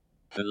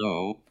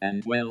Hello,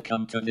 and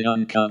welcome to the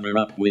Uncover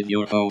Up with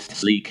your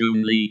hosts Lee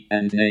Coonley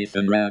and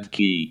Nathan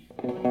Radke.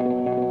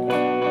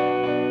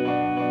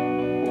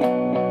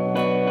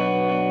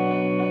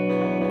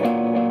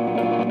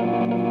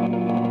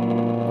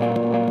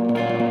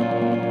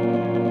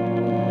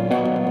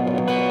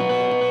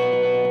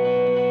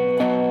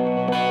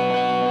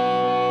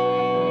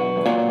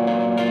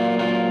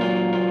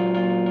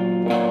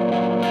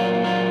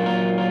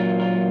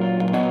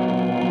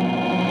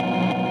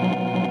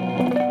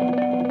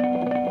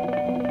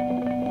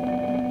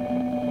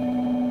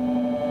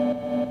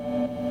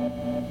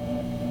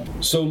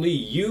 So, Lee,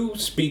 you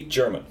speak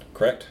German,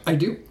 correct? I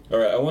do. All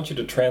right, I want you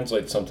to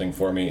translate something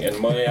for me, and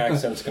my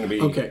accent's going to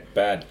be Okay.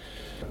 bad.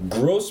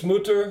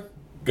 Großmutter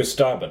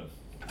gestorben.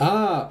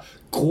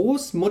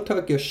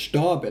 Großmutter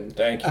gestorben.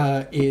 Thank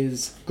you.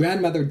 Is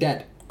grandmother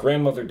dead.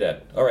 Grandmother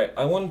dead. All right,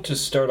 I wanted to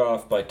start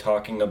off by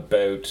talking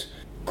about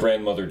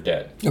grandmother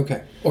dead.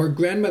 Okay. Or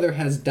grandmother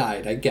has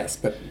died, I guess,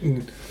 but...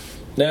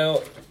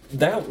 Now,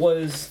 that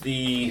was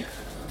the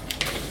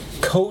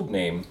code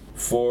name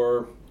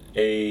for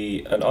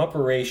an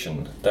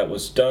operation that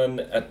was done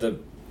at the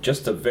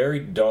very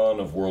dawn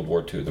of World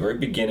War II, the very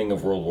beginning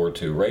of World War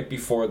II, right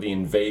before the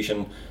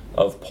invasion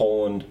of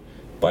Poland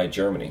by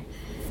Germany.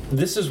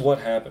 This is what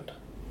happened.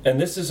 And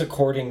this is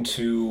according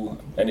to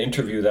an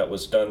interview that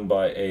was done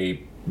by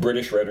a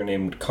British writer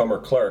named Comer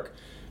Clark,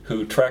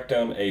 who tracked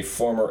down a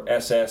former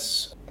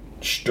SS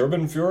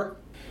Sturmbannführer.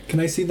 Can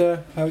I see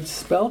how it's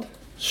spelled?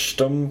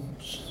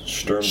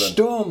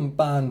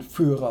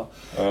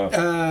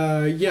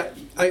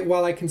 Sturmbannführer.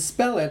 While I can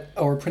spell it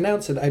or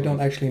pronounce it, I don't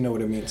actually know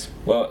what it means.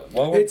 Well,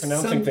 while we're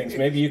pronouncing things,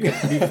 maybe you could,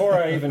 before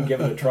I even give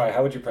it a try,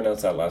 how would you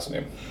pronounce that last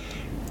name?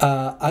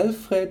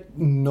 Alfred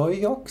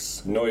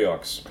Neujoks.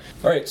 Neujoks.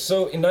 All right,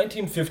 so in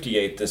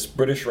 1958, this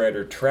British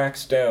writer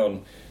tracks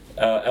down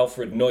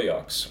Alfred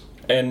Neujoks.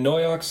 And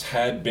Neujoks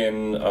had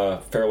been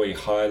a fairly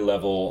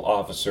high-level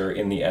officer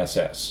in the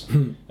SS.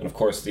 And of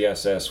course, the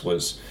SS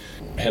was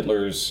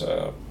Hitler's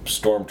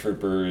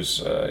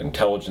stormtroopers,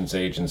 intelligence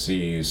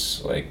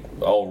agencies, like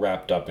all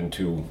wrapped up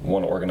into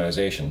one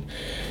organization.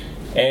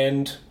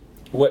 And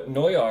what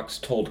Neujoks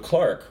told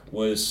Clark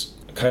was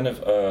kind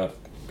of a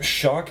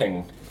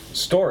shocking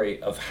story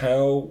of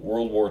how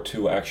World War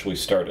II actually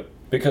started.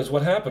 Because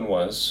what happened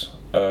was,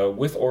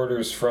 with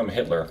orders from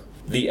Hitler,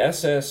 the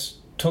SS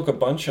took a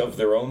bunch of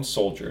their own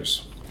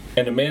soldiers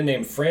and a man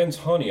named Franz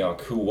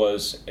Honiak, who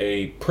was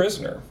a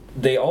prisoner.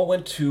 They all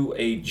went to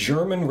a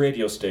German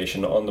radio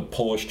station on the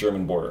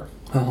Polish-German border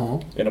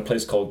in a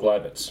place called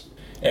Gleiwitz.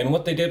 And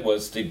what they did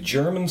was the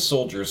German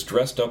soldiers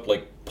dressed up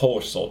like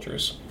Polish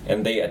soldiers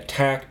and they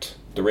attacked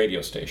the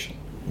radio station.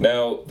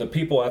 Now, the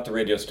people at the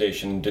radio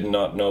station did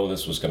not know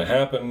this was going to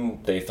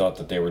happen. They thought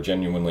that they were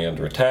genuinely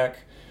under attack,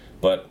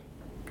 but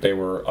they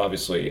were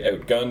obviously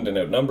outgunned and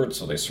outnumbered,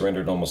 so they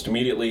surrendered almost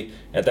immediately.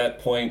 At that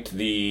point,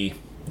 the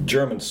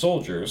German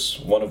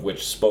soldiers, one of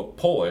which spoke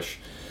Polish,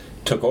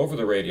 took over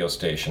the radio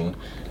station,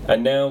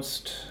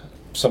 announced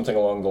something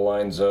along the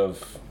lines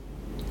of,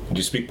 do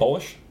you speak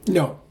Polish?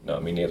 No. No,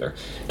 me neither.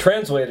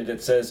 Translated,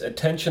 it says,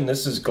 "Attention,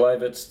 this is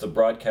Gleiwitz, the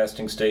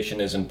broadcasting station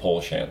is in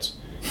Polish hands."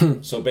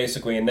 So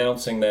basically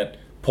announcing that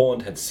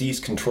Poland had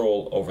seized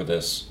control over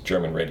this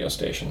German radio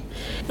station.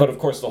 But of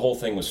course, the whole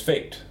thing was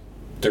faked.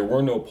 There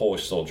were no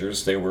Polish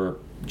soldiers, they were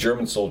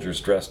German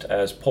soldiers dressed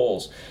as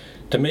Poles.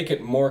 To make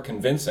it more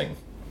convincing,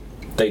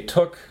 they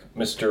took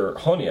Mr.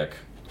 Honiak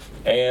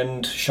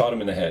and shot him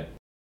in the head.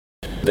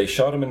 They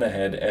shot him in the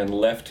head and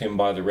left him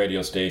by the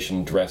radio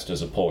station dressed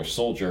as a Polish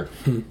soldier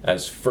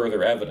as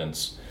further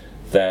evidence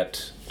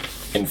that,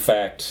 in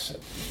fact,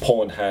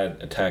 Poland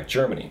had attacked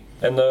Germany.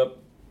 And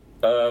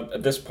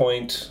at this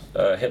point,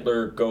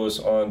 Hitler goes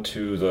on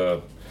to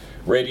the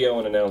radio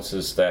and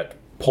announces that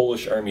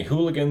Polish army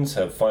hooligans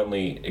have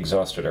finally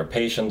exhausted our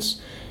patience,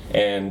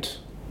 and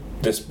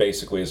this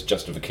basically is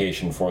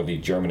justification for the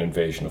German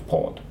invasion of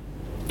Poland.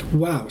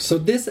 Wow, so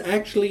this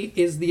actually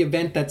is the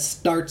event that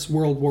starts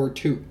World War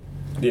II.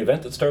 The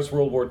event that starts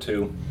World War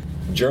II,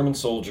 German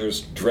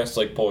soldiers dressed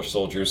like Polish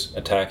soldiers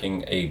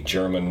attacking a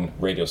German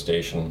radio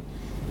station,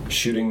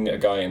 shooting a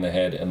guy in the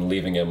head and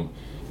leaving him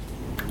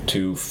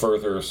to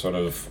further sort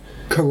of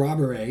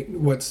corroborate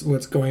what's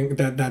going,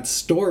 that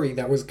story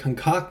that was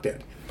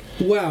concocted.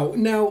 Wow.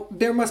 Now,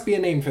 there must be a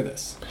name for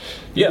this.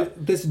 Yeah.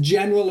 This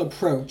general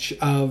approach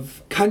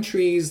of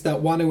countries that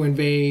want to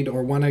invade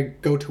or want to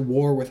go to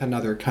war with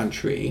another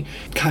country,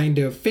 kind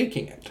of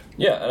faking it.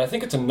 Yeah, and I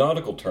think it's a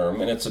nautical term,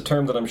 and it's a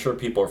term that I'm sure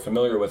people are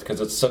familiar with because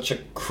it's such a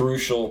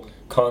crucial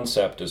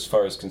concept as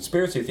far as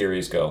conspiracy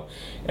theories go.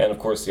 And of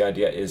course, the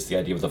idea is the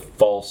idea of the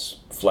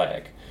false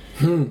flag.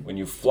 When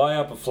you fly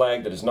up a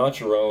flag that is not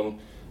your own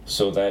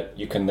so that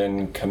you can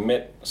then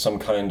commit some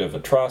kind of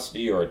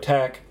atrocity or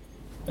attack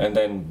and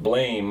then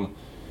blame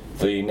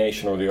the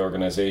nation or the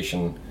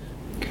organization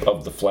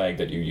of the flag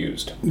that you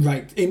used.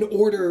 Right. In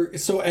order,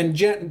 so, and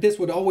this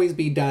would always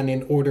be done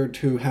in order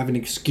to have an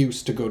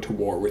excuse to go to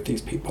war with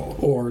these people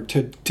or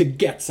to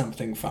get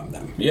something from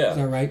them. Yeah. Is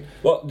that right?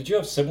 Well, did you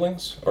have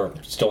siblings or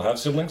still have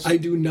siblings? I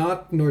do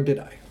not, nor did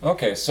I.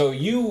 Okay, so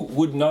you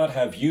would not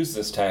have used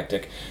this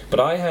tactic, but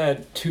I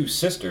had 2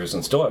 sisters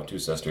and still have 2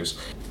 sisters,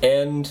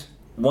 and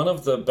one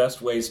of the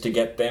best ways to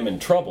get them in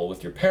trouble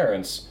with your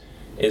parents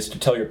is to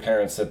tell your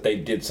parents that they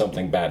did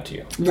something bad to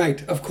you.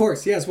 Right, of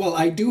course, yes. Well,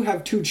 I do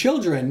have 2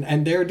 children,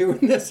 and they're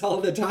doing this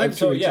all the time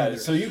to each other.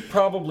 So you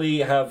probably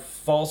have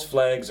false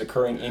flags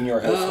occurring in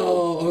your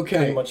household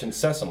pretty much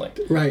incessantly.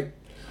 Right.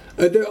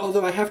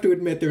 Although I have to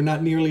admit they're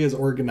not nearly as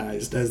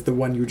organized as the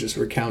one you just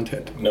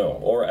recounted. No,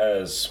 or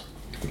as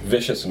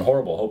vicious and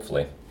horrible,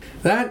 hopefully.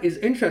 That is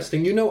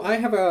interesting. You know, I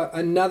have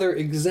another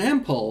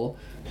example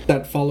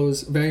that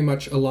follows very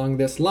much along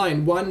this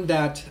line. One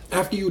that,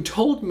 after you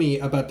told me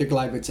about the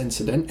Gleiwitz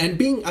incident,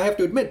 and I have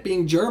to admit,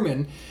 being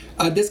German,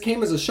 this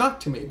came as a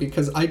shock to me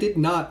because I did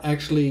not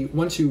actually,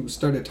 once you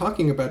started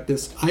talking about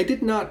this, I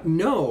did not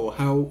know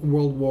how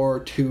World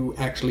War II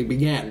actually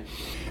began.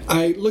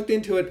 I looked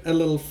into it a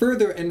little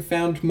further and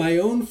found my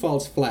own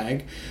false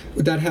flag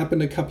that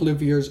happened a couple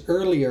of years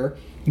earlier.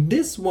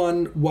 This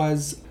one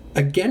was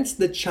against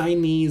the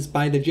Chinese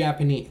by the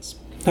Japanese.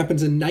 It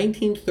happens in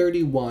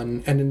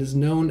 1931, and it is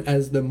known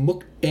as the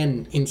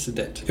Mukden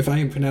incident. If I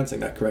am pronouncing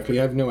that correctly,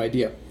 I have no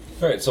idea.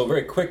 All right, so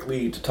very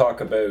quickly to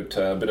talk about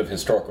a bit of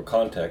historical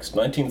context.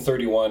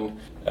 1931,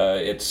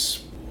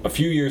 it's a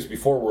few years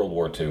before World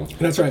War II.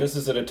 That's right. This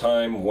is at a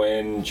time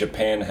when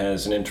Japan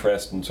has an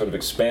interest in sort of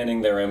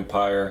expanding their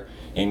empire,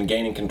 in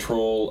gaining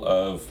control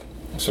of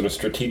sort of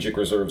strategic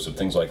reserves of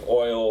things like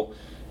oil,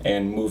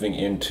 and moving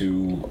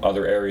into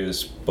other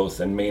areas,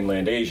 both in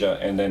mainland Asia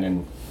and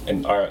then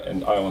in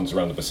islands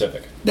around the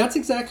Pacific. That's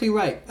exactly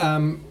right.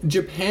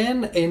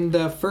 Japan, in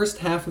the first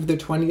half of the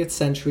 20th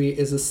century,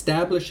 is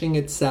establishing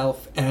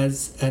itself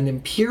as an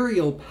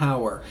imperial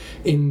power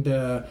in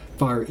the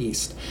Far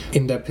East,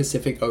 in the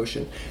Pacific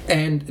Ocean.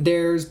 And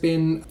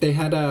they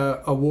had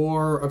a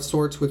war of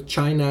sorts with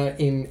China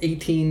in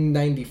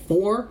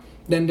 1894.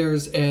 Then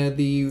there's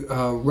the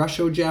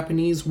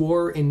Russo-Japanese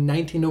War in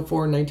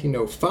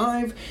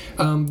 1904-1905.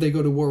 They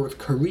go to war with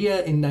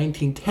Korea in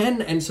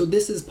 1910. And so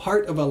this is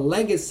part of a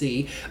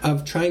legacy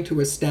of trying to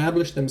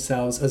establish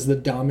themselves as the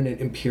dominant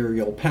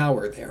imperial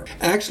power there.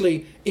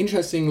 Actually,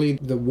 interestingly,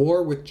 the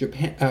war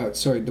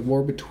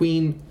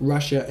between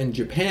Russia and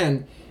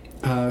Japan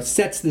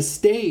sets the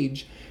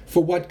stage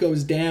for what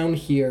goes down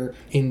here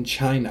in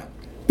China.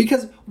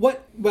 Because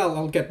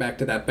I'll get back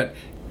to that, but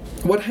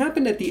what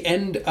happened at the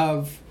end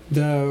of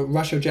the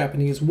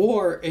Russo-Japanese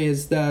War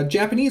is the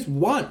Japanese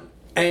won.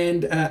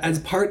 And as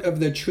part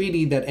of the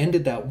treaty that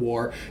ended that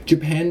war,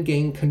 Japan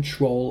gained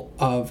control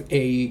of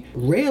a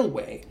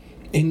railway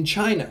in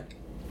China.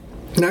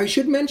 Now, I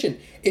should mention,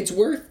 it's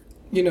worth,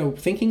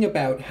 thinking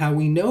about how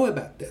we know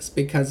about this,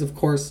 because, of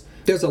course,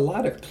 there's a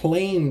lot of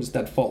claims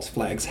that false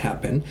flags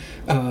happen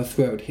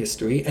throughout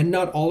history, and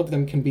not all of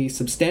them can be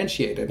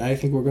substantiated. I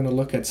think we're going to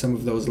look at some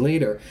of those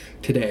later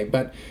today.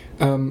 But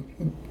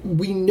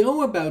we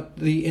know about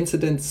the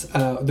incidents,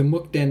 the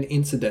Mukden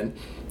incident,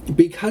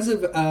 because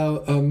of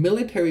a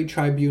military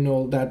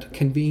tribunal that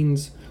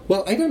convenes.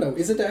 Well, I don't know.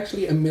 Is it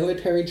actually a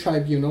military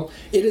tribunal?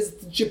 It is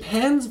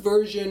Japan's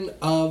version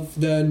of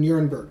the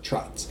Nuremberg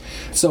trials.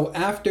 So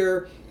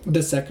after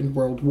the Second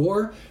World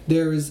War,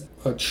 there is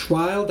a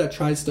trial that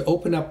tries to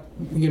open up,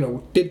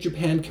 did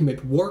Japan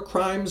commit war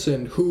crimes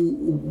and who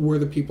were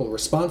the people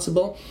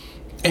responsible?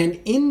 And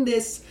in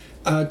this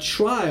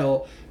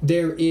trial,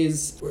 there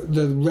is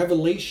the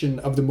revelation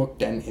of the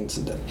Mukden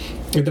incident.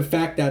 The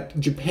fact that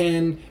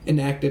Japan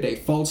enacted a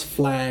false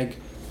flag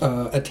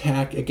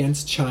attack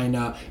against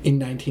China in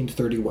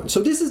 1931.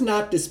 So this is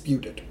not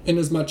disputed, in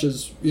as much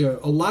as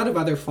a lot of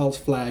other false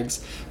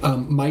flags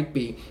might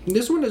be. And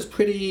this one is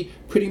pretty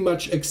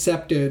much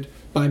accepted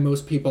by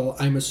most people,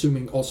 I'm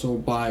assuming also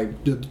by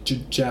the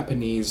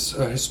Japanese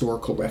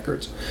historical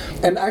records.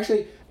 And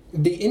actually,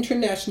 the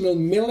International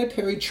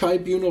Military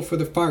Tribunal for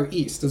the Far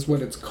East is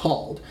what it's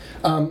called.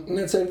 And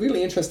it's a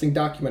really interesting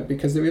document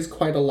because there is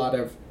quite a lot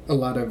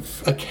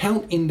of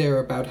account in there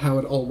about how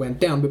it all went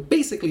down. But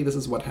basically, this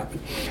is what happened.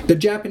 The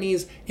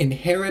Japanese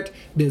inherit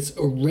this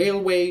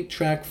railway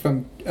track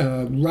from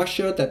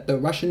Russia that the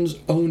Russians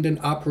owned and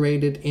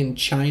operated in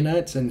China.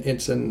 It's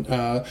in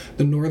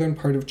the northern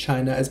part of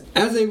China.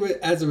 As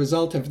a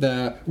result of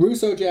the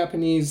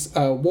Russo-Japanese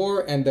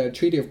War and the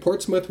Treaty of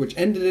Portsmouth, which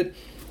ended it,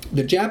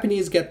 the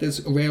Japanese get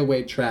this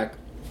railway track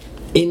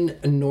in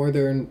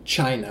northern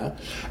China.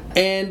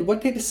 And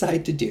what they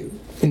decide to do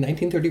in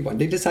 1931,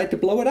 they decide to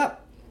blow it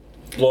up.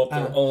 Blow up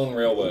their own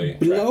railway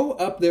track. Blow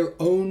up their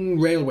own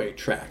railway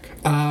track.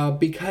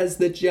 Because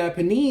the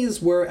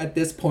Japanese were at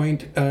this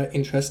point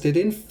interested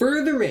in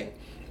furthering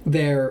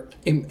their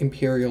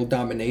imperial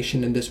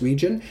domination in this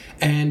region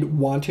and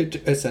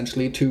wanted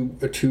essentially to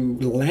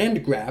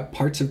land grab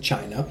parts of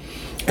China.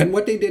 And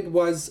what they did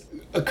was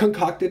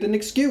concocted an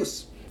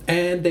excuse.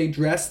 and they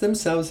dressed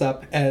themselves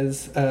up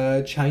as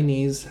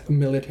Chinese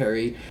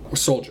military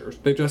soldiers.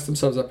 They dressed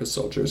themselves up as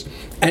soldiers.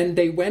 And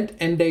they went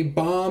and they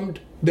bombed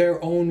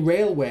their own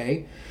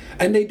railway.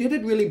 And they did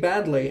it really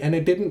badly, and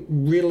it didn't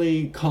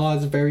really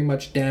cause very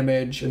much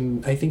damage,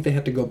 and I think they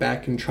had to go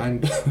back and try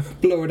and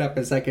blow it up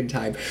a second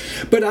time.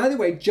 But either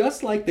way,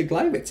 just like the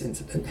Gleiwitz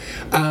incident,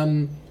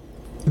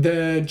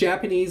 the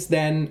Japanese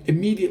then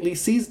immediately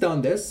seized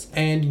on this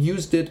and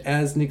used it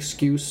as an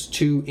excuse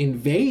to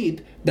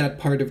invade that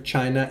part of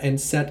China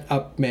and set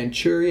up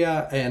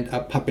Manchuria and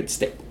a puppet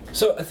state.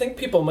 So I think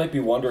people might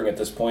be wondering at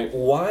this point,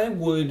 why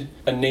would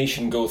a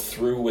nation go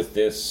through with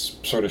this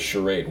sort of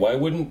charade? Why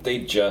wouldn't they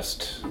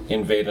just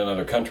invade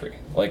another country?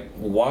 Like,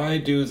 why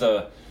do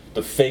the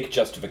fake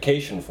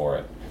justification for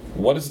it?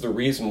 What is the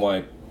reason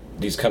why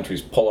these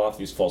countries pull off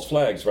these false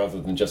flags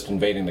rather than just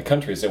invading the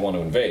countries they want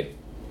to invade?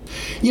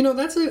 You know,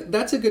 that's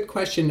a good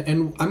question,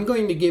 and I'm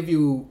going to give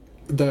you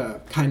the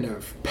kind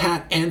of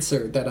pat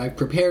answer that I've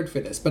prepared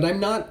for this, but I'm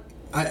not...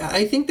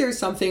 I think there's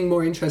something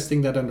more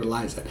interesting that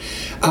underlies it.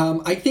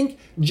 I think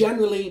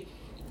generally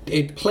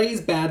it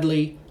plays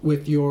badly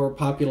with your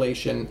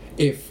population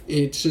if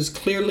it's just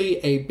clearly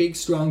a big,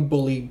 strong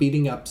bully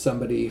beating up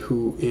somebody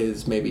who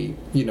is maybe,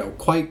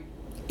 quite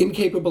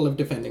incapable of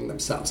defending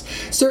themselves.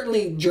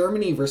 Certainly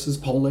Germany versus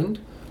Poland.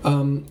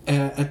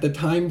 At the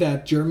time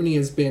that Germany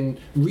has been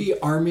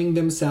rearming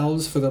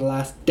themselves for the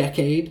last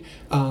decade.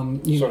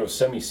 Sort of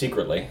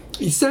semi-secretly.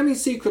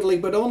 Semi-secretly,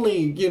 but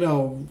only,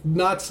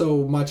 not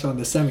so much on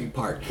the semi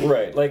part.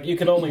 Right, like you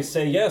can only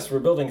say, yes, we're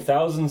building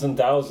thousands and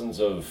thousands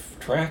of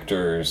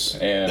tractors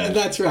and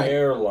That's right.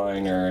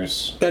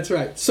 airliners. That's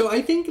right. So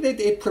I think that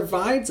it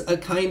provides a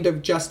kind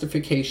of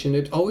justification.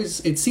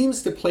 It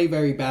seems to play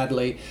very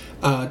badly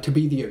to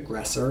be the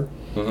aggressor.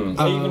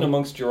 Mm-hmm. Even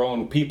amongst your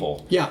own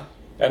people. Yeah.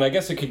 And I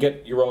guess it could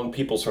get your own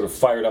people sort of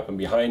fired up and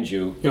behind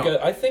you. Because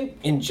I think,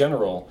 in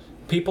general,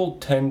 people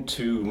tend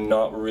to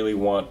not really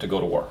want to go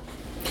to war.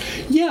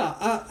 Yeah,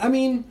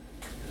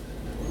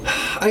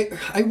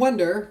 I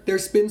wonder,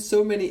 there's been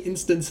so many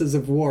instances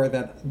of war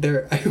that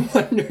I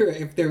wonder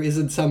if there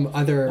isn't some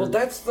other... Well,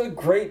 that's the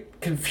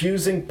great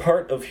confusing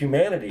part of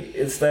humanity,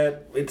 is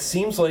that it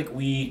seems like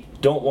we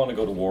don't want to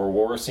go to war.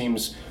 War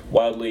seems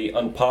wildly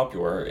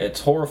unpopular.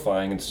 It's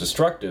horrifying, it's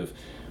destructive.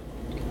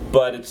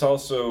 But it's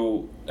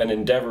also an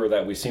endeavor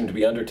that we seem to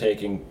be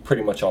undertaking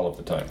pretty much all of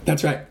the time.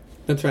 That's right.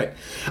 That's right.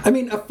 I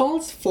mean, a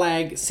false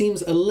flag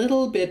seems a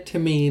little bit to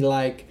me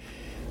like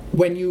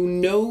when you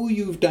know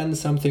you've done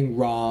something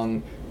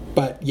wrong,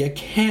 but you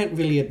can't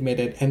really admit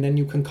it, and then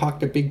you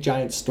concoct a big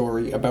giant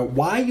story about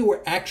why you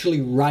were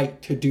actually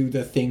right to do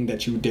the thing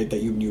that you did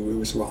that you knew it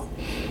was wrong.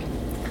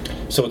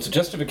 So it's a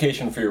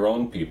justification for your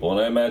own people, and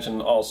I imagine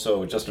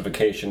also a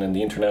justification in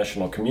the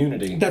international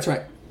community. That's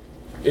right.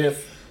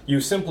 If you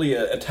simply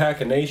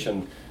attack a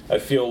nation, I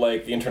feel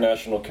like the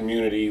international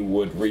community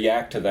would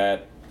react to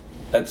that.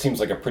 That seems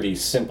like a pretty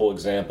simple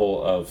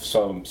example of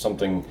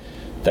something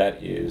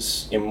that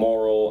is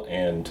immoral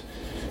and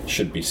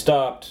should be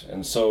stopped,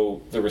 and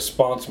so the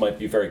response might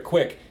be very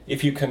quick.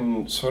 If you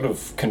can sort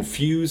of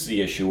confuse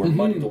the issue or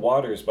muddy the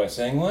waters by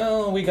saying,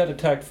 well, we got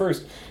attacked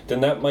first,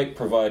 then that might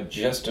provide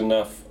just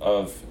enough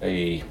of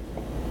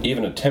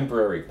even a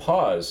temporary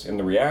pause in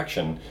the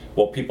reaction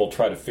while people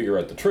try to figure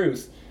out the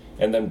truth.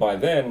 And then by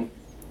then,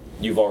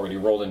 you've already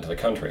rolled into the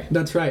country.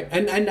 That's right.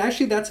 And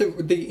actually,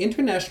 the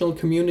international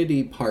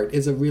community part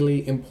is a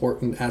really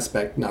important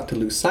aspect not to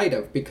lose sight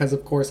of, because,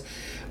 of course,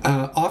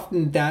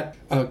 often that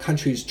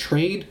country's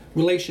trade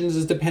relations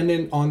is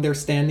dependent on their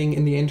standing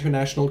in the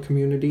international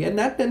community. And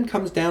that then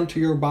comes down to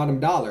your bottom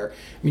dollar.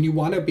 I mean, you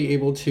want to be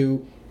able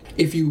to...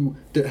 If you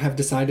have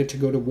decided to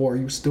go to war,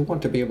 you still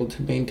want to be able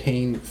to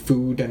maintain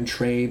food and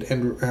trade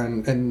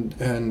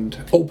and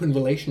open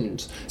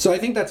relations. So I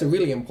think that's a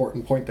really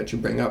important point that you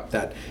bring up,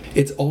 that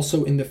it's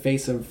also in the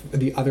face of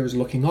the others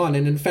looking on.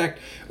 And in fact,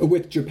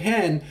 with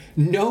Japan,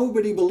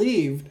 nobody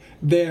believed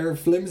their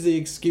flimsy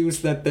excuse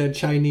that the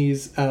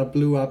Chinese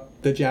blew up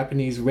the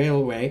Japanese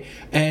railway.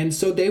 And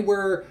so they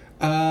were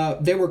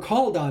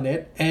called on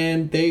it,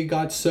 and they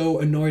got so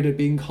annoyed at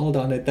being called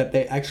on it that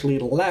they actually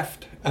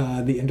left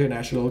the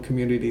international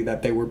community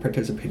that they were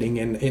participating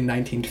in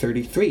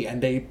 1933,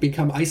 and they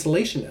become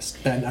isolationists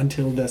then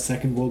until the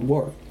Second World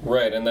War.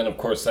 Right, and then of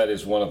course that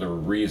is one of the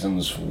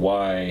reasons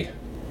why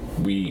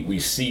we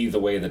see the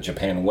way that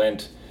Japan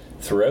went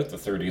throughout the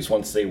 30s.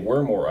 Once they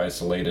were more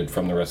isolated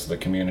from the rest of the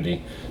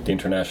community, the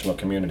international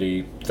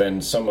community, then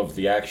some of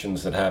the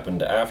actions that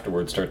happened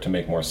afterwards start to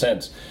make more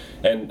sense.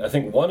 And I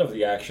think one of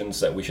the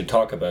actions that we should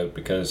talk about,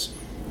 because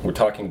we're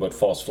talking about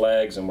false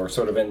flags and we're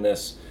sort of in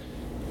this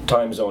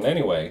time zone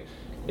anyway,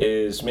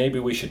 is maybe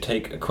we should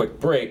take a quick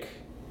break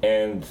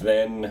and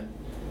then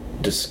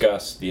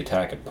discuss the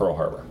attack at Pearl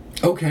Harbor.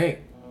 Okay.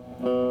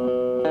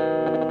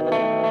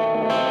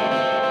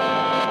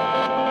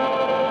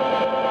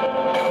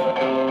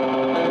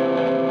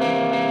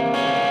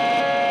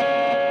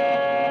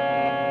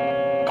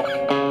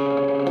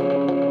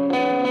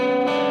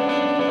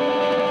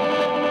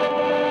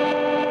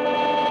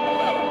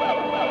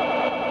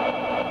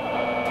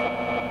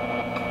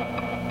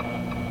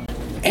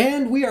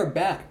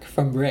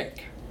 from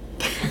Rick.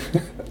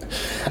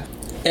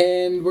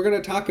 And we're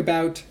going to talk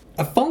about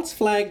a false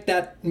flag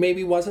that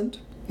maybe wasn't,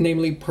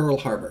 namely Pearl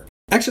Harbor.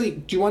 Actually,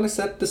 do you want to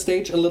set the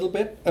stage a little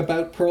bit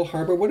about Pearl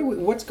Harbor?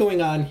 What's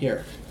going on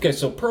here? Okay,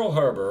 so Pearl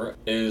Harbor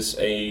is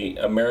a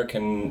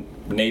American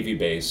Navy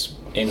base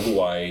in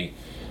Hawaii.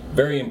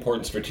 Very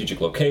important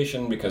strategic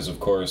location because, of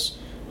course,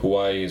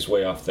 Hawaii is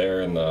way off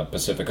there in the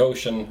Pacific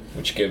Ocean,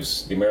 which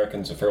gives the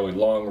Americans a fairly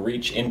long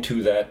reach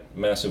into that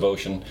massive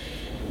ocean.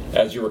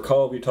 As you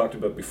recall, we talked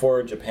about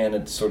before, Japan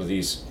had sort of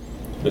this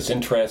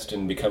interest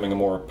in becoming a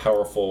more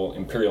powerful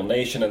imperial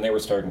nation, and they were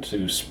starting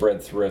to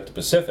spread throughout the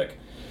Pacific.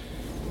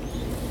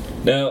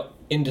 Now,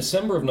 in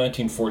December of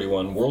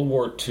 1941, World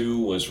War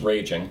II was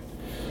raging.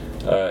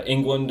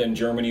 England and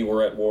Germany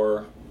were at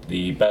war.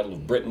 The Battle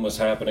of Britain was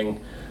happening.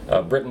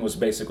 Britain was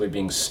basically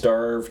being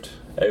starved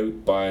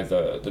out by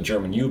the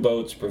German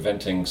U-boats,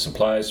 preventing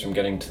supplies from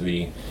getting to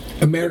the...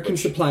 American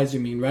supplies, you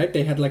mean, right?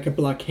 They had like a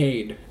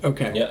blockade.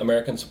 Okay. Yeah,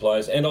 American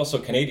supplies, and also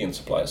Canadian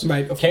supplies.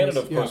 Right,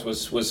 Canada, of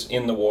course, was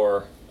in the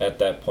war at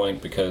that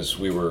point because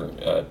we were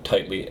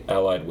tightly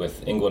allied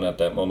with England at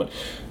that moment.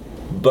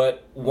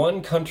 But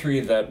one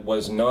country that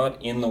was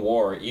not in the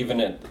war, even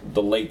at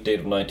the late date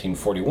of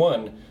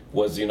 1941,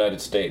 was the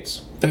United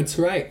States. That's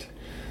right.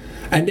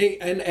 And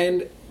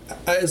and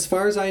as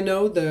far as I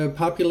know, the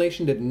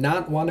population did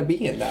not want to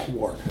be in that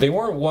war. They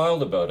weren't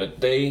wild about it.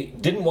 They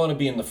didn't want to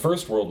be in the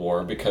First World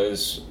War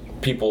because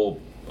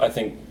people, I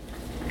think,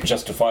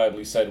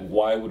 justifiably said,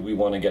 why would we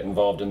want to get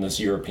involved in this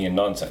European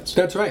nonsense?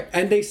 That's right.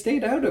 And they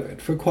stayed out of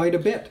it for quite a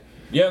bit.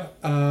 Yeah.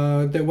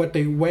 They went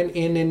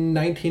in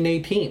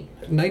 1918,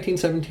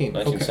 1917.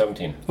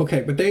 1917.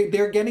 Okay, but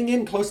they're getting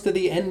in close to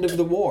the end of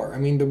the war. I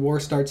mean, the war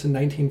starts in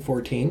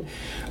 1914.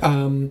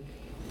 And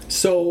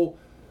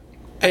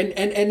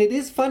it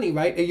is funny,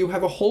 right? You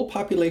have a whole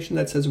population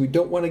that says we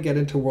don't want to get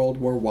into World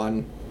War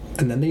I,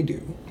 and then they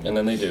do. And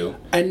then they do.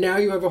 And now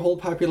you have a whole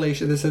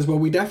population that says, well,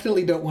 we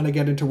definitely don't want to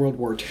get into World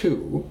War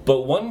II.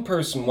 But one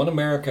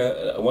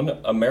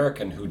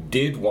American who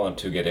did want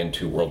to get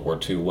into World War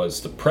II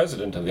was the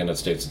president of the United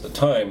States at the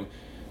time,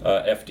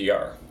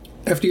 FDR.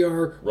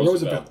 FDR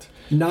Roosevelt.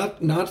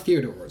 Not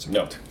Theodore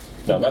Roosevelt.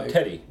 No, not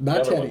Teddy.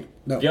 Not Teddy.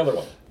 No. The other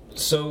one.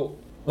 So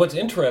what's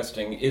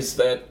interesting is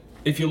that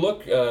if you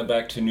look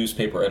back to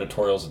newspaper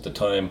editorials at the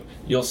time,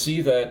 you'll see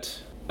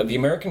that the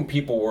American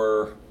people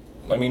were,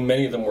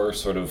 many of them were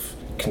sort of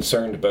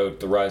concerned about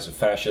the rise of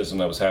fascism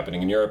that was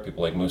happening in Europe,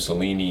 people like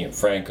Mussolini and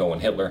Franco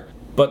and Hitler.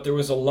 But there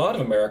was a lot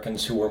of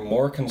Americans who were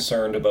more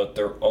concerned about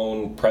their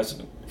own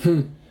president.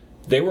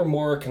 They were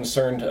more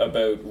concerned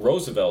about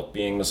Roosevelt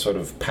being the sort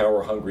of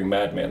power-hungry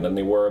madman than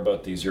they were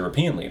about these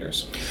European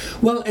leaders.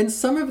 Well, and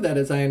some of that,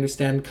 as I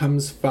understand,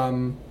 comes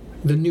from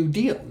the New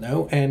Deal,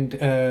 no? And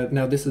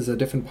now this is a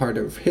different part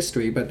of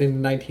history, but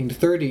in the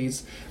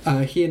 1930s,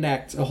 he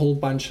enacts a whole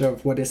bunch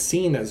of what is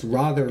seen as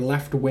rather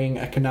left-wing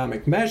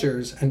economic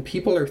measures, and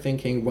people are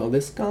thinking, well,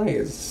 this guy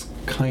is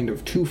kind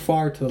of too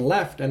far to the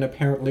left, and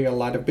apparently a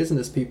lot of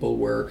business people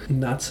were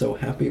not so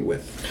happy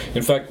with.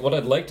 In fact, what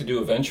I'd like to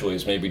do eventually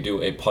is maybe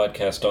do a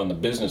podcast on the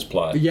business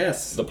plot.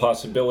 Yes. The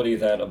possibility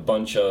that a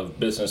bunch of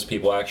business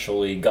people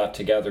actually got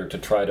together to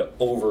try to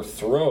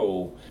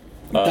overthrow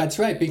that's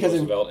right, because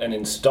Roosevelt and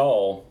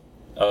install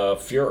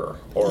Führer.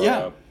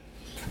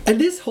 And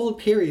this whole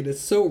period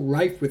is so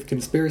rife with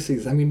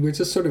conspiracies. I mean, we're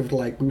just sort of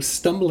like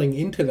stumbling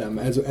into them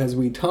as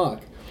we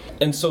talk.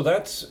 And so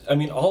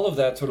all of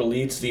that sort of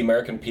leads the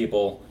American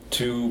people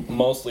to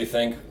mostly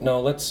think,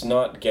 no, let's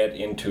not get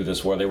into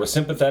this war. They were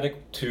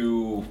sympathetic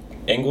to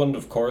England,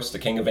 of course. The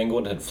King of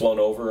England had flown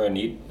over and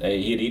he had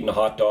eaten a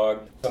hot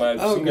dog. And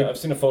I've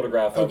seen a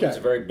photograph of it. It's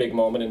a very big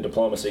moment in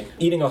diplomacy.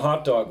 Eating a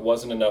hot dog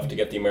wasn't enough to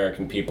get the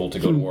American people to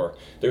go to war.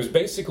 There's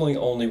basically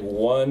only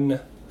one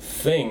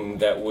thing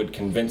that would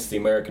convince the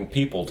American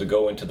people to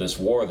go into this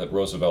war that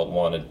Roosevelt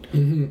wanted,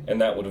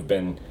 and that would have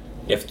been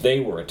if they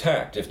were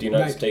attacked, if the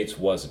United States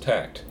was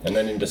attacked. And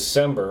then in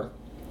December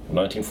of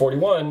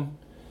 1941,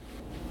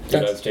 the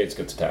United States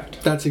gets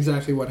attacked. That's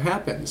exactly what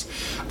happens.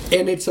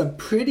 And it's a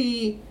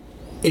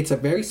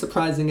very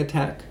surprising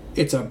attack.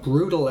 It's a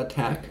brutal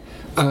attack.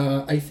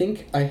 I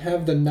think I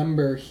have the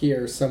number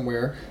here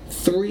somewhere.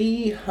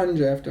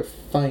 300, I have to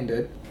find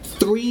it.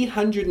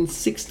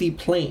 360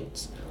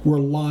 planes were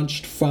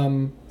launched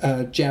from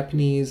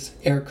Japanese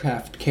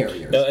aircraft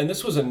carriers. Now, and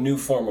this was a new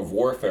form of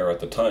warfare at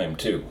the time,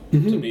 too.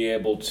 To be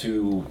able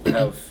to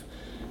have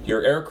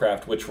your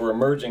aircraft, which were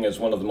emerging as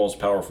one of the most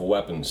powerful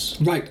weapons.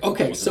 Right.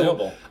 Okay. So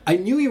available. I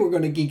knew you were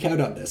going to geek out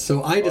on this,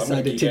 so I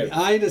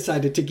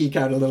decided to geek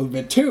out a little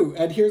bit too.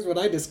 And here's what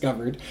I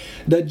discovered: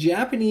 the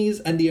Japanese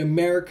and the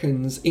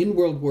Americans in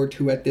World War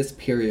II at this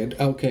period.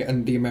 Okay,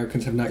 and the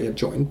Americans have not yet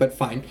joined, but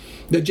fine.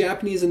 The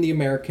Japanese and the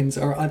Americans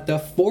are at the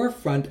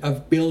forefront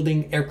of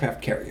building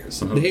aircraft carriers.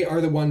 They are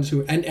the ones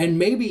who, and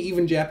maybe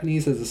even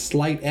Japanese has a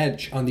slight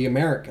edge on the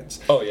Americans.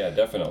 Oh yeah,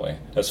 definitely.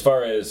 As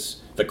far as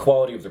the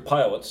quality of their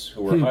pilots,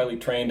 who were highly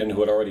trained and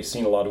who had already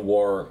seen a lot of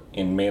war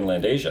in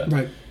mainland Asia,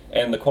 right,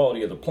 and the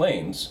quality of the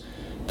planes,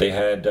 They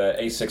had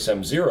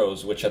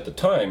A6M0s, which at the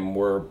time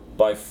were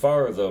by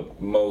far the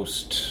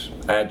most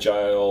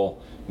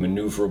agile,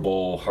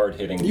 maneuverable,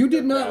 hard-hitting. You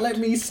did not aircraft. let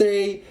me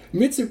say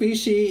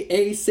Mitsubishi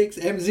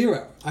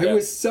A6M0. I Yeah.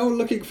 was so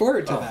looking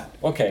forward to that.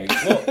 Okay,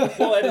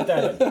 we'll edit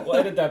that in. We'll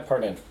edit that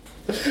part in.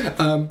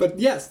 But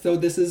yes, so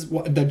this is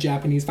the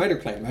Japanese fighter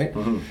plane, right?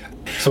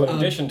 So in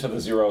addition to the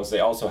Zeros, they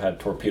also had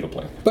torpedo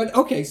plane. But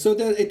okay, so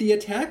the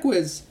attack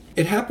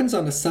it happens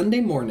on a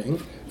Sunday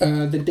morning.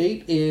 The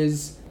date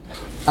is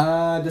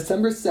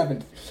December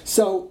 7th.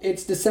 So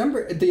it's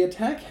the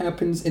attack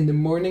happens in the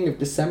morning of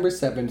December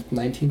 7th,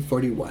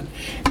 1941.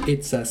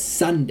 It's a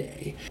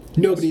Sunday.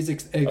 Nobody's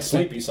A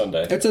sleepy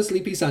Sunday. It's a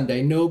sleepy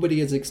Sunday.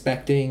 Nobody is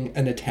expecting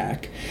an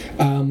attack.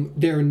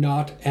 They're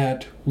not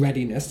at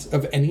readiness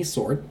of any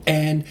sort.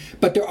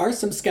 But there are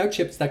some scout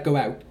ships that go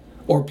out,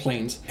 or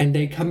planes, and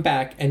they come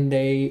back and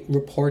they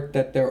report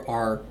that there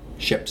are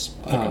ships.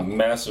 A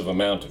massive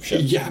amount of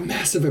ships. Yeah,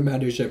 massive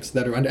amount of ships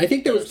that are under. I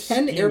think there was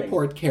 10 Steaming.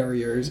 airport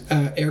carriers,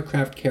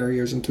 aircraft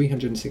carriers, and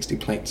 360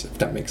 planes, if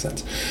that makes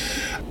sense.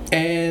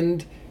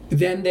 And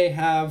then they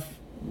have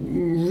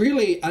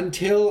really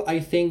until I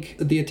think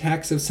the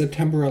attacks of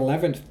September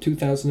 11th,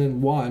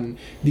 2001.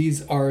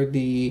 These are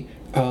the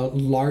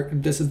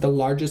this is the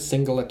largest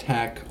single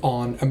attack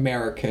on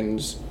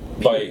Americans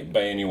By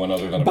anyone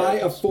other than by a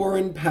Americans.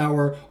 foreign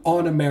power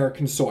on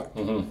American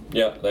soil.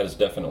 Yeah, that is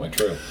definitely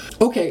true.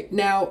 Okay,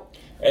 now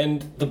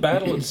And the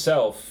battle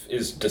itself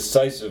is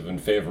decisive in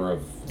favor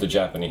of the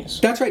Japanese.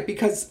 that's right,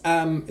 because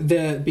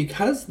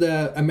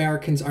the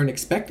Americans aren't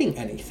expecting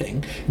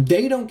anything.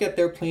 They don't get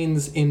their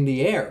planes in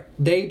the air.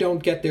 They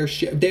don't get their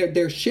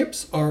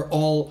ships are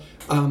all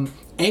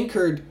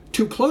anchored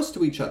too close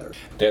to each other.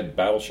 They had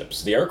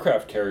battleships. The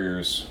aircraft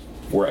carriers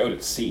were out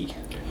at sea,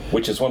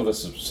 which is one of the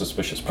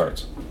suspicious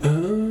parts. Oh,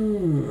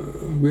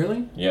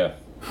 really? Yeah.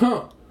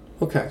 Huh.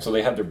 Okay. So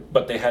they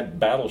had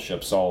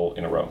battleships all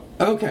in a row.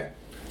 Okay.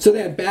 So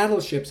they had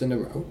battleships in a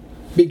row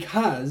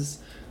because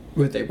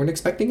they weren't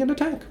expecting an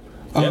attack.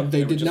 Yeah,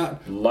 They were did just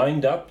not.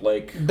 lined up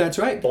like That's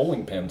right.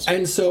 bowling pins.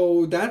 And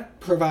so that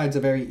provides a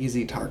very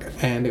easy target,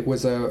 and it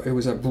was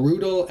a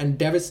brutal and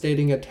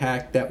devastating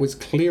attack that was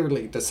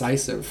clearly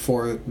decisive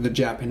for the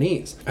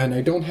Japanese. And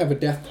I don't have a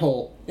death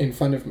toll in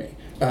front of me.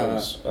 It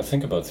was, I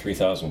think, about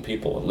 3,000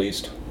 people at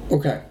least.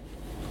 Okay,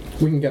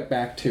 we can get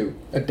back to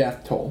a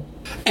death toll.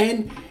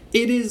 And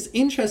it is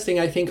interesting,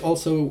 I think,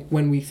 also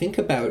when we think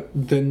about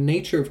the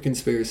nature of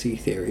conspiracy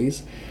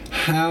theories,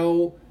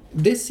 how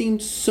this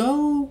seems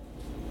so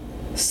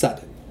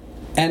sudden,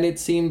 and it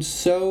seems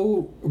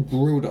so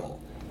brutal,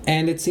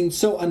 and it seems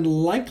so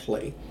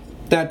unlikely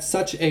that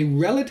such a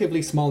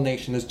relatively small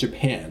nation as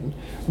Japan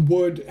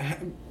would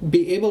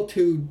be able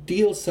to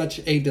deal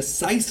such a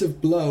decisive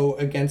blow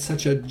against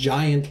such a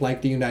giant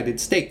like the United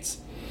States.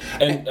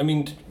 And, I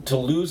mean, to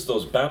lose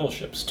those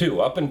battleships, too.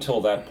 Up until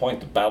that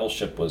point, the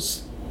battleship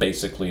was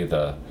basically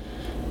the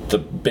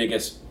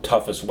biggest,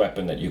 toughest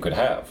weapon that you could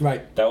have.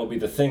 Right. That would be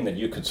the thing that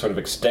you could sort of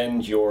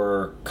extend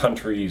your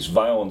country's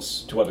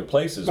violence to other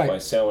places Right. by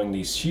sailing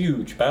these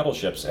huge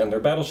battleships. And their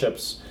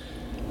battleships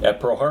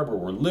at Pearl Harbor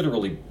were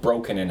literally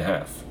broken in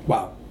half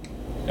Wow.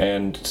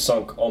 and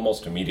sunk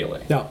almost immediately.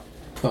 No.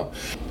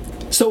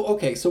 So,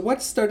 okay, so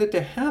what started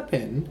to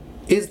happen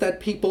is that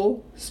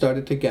people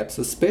started to get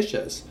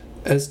suspicious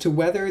as to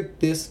whether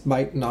this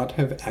might not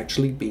have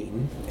actually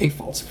been a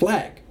false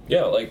flag.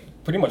 Yeah, like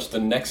pretty much the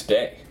next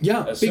day.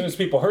 Yeah, As soon as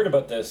people heard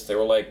about this, they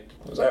were like,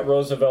 was that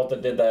Roosevelt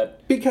that did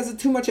that? Because it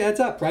too much adds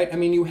up, right? I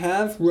mean, you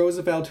have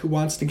Roosevelt who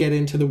wants to get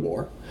into the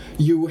war.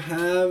 You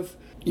have,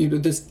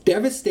 this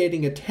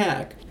devastating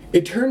attack.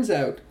 It turns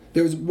out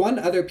there was one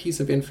other piece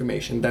of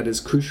information that is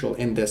crucial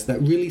in this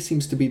that really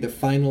seems to be the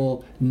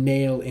final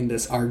nail in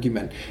this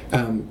argument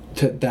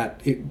that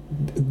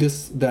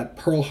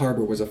Pearl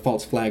Harbor was a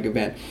false flag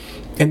event,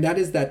 and that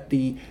is that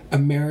the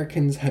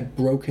Americans had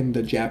broken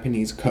the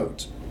Japanese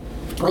codes.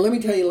 Well, let me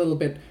tell you a little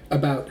bit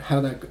about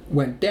how that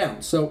went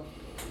down. So,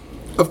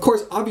 of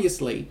course,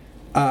 obviously,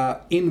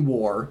 in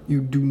war,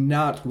 you do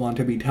not want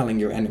to be telling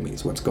your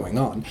enemies what's going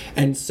on.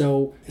 And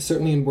so,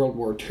 certainly in World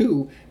War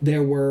II,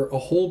 there were a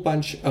whole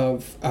bunch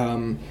of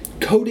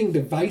coding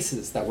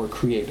devices that were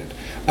created.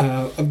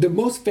 The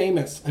most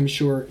famous, I'm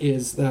sure,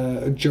 is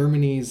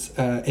Germany's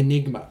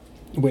Enigma,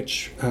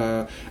 which,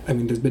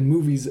 there's been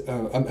movies,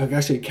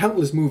 actually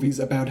countless movies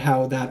about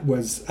how that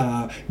was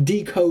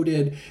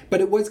decoded, but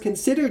it was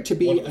considered to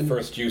be... One of the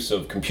first use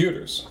of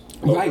computers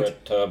over Right.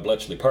 at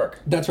Bletchley Park.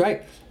 That's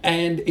right.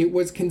 And it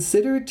was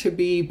considered to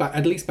be,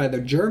 at least by the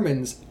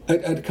Germans,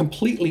 a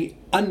completely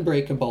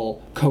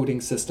unbreakable coding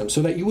system,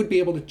 so that you would be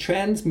able to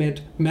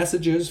transmit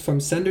messages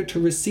from sender to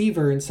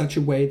receiver in such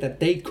a way that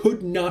they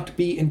could not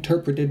be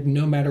interpreted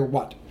no matter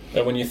what.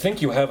 And when you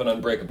think you have an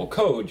unbreakable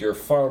code, you're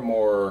far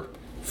more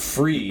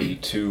free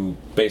to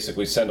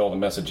basically send all the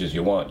messages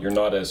you want. You're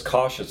not as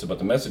cautious about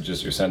the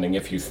messages you're sending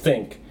if you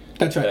think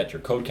That's right. that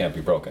your code can't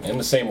be broken. In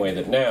the same way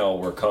that now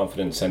we're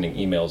confident sending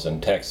emails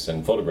and texts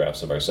and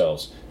photographs of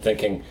ourselves,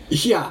 thinking,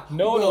 Yeah.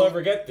 no one will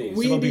ever get these.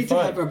 We It'll be need to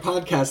fine. have a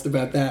podcast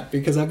about that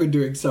because I've been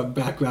doing some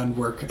background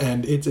work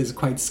and it is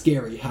quite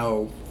scary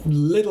how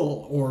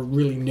little or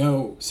really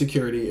no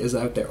security is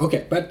out there.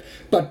 Okay, but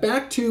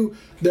back to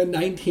the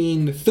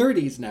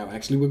 1930s now,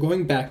 actually. We're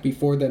going back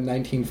before the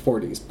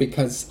 1940s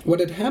because what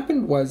had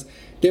happened was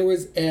there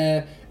was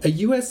a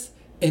U.S.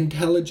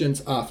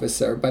 intelligence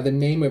officer by the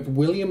name of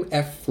William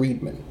F.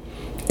 Friedman.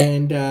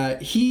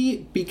 And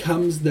he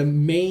becomes the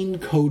main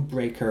code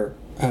breaker,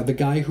 the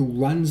guy who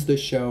runs the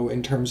show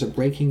in terms of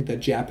breaking the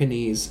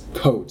Japanese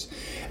codes.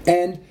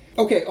 And,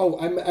 okay,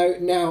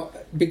 now,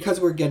 because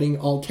we're getting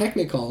all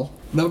technical,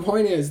 the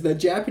point is the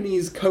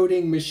Japanese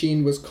coding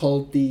machine was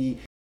called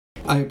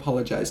I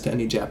apologize to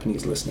any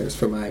Japanese listeners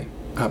for my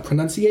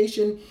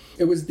pronunciation.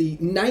 It was the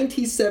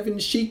 97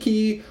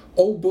 Shiki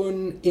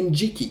Obun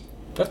Injiki,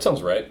 That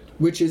sounds right.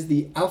 which is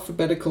the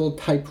alphabetical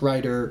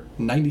typewriter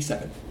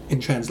 97 in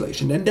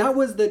translation. And that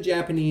was the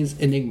Japanese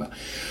Enigma.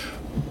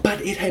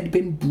 But it had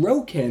been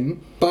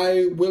broken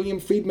by William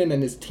Friedman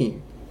and his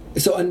team.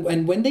 So,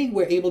 and when they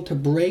were able to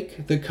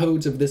break the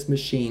codes of this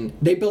machine,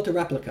 they built a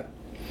replica.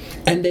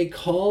 And they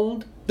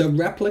called the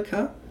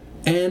replica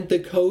and the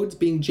codes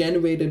being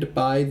generated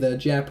by the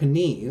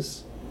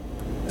Japanese,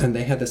 and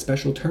they had a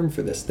special term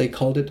for this, they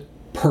called it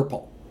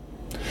purple.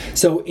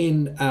 So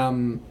in,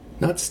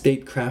 not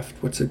statecraft,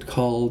 what's it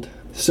called?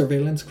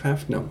 Surveillance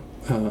craft? No.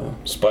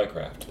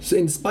 Spycraft. So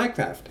in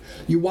spycraft,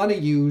 you want to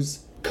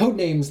use code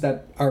names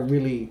that are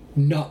really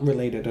not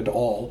related at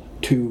all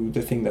to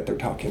the thing that they're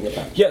talking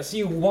about. Yes,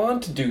 you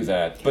want to do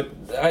that, but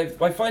I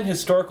find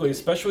historically,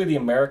 especially the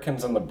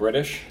Americans and the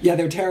British, Yeah,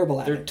 they're terrible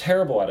at they're it.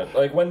 terrible at it.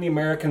 Like when the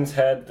Americans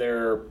had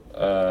their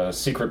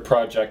secret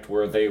project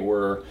where they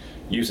were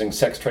using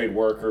sex trade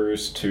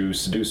workers to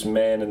seduce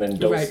men and then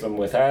dose Right. them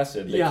with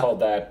acid, they Yeah. called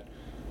that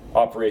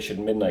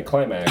Operation Midnight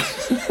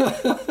Climax.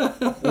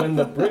 When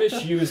the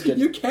British used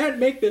You it, can't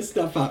make this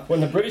stuff up.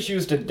 when the British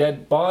used a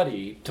dead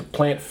body to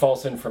plant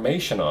false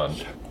information on,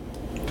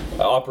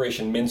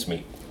 Operation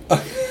Mincemeat.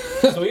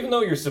 So even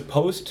though you're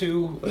supposed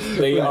to,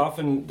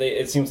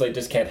 it seems like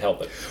just can't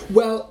help it.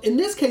 Well, in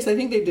this case, I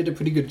think they did a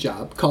pretty good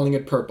job calling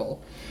it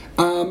purple.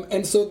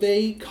 And so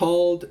they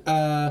called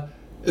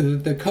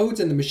the codes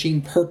in the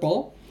machine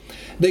purple.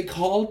 They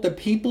called the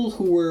people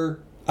who were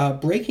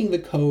breaking the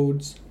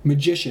codes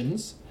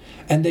magicians.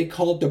 And they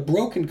called the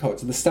broken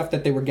codes, the stuff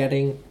that they were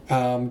getting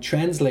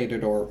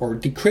translated or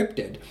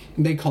decrypted,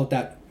 they called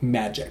that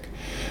magic.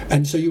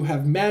 And so you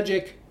have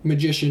magic,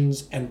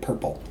 magicians, and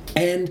purple.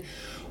 And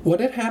what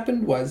had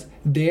happened was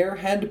there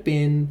had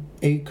been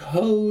a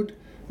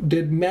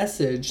coded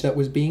message that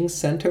was being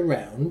sent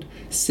around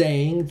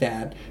saying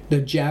that the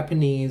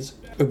Japanese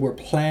were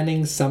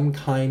planning some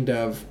kind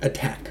of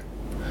attack.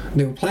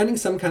 They were planning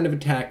some kind of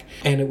attack,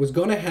 and it was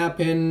going to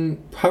happen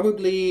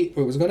it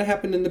was going to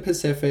happen in the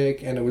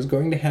Pacific, and it was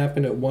going to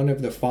happen at one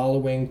of the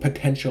following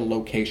potential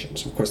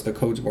locations. Of course, the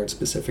codes weren't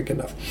specific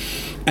enough.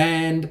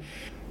 And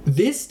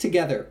this,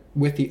 together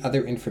with the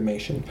other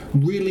information,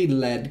 really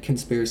led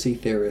conspiracy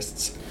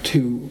theorists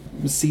to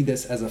see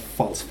this as a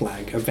false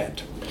flag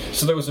event.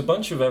 So there was a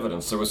bunch of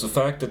evidence. There was the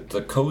fact that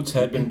the codes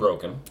had been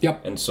broken.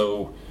 Yep. And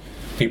so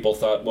people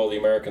thought, well, the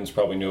Americans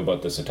probably knew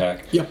about this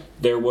attack. Yep.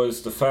 There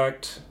was the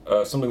fact,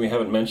 something we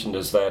haven't mentioned,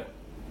 is that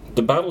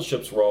the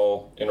battleships were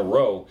all in a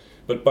row,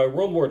 but by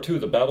World War II,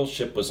 the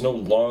battleship was no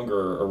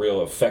longer a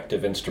real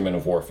effective instrument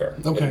of warfare.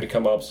 It Okay. had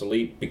become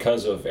obsolete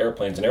because of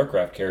airplanes and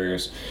aircraft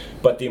carriers,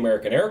 but the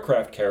American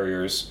aircraft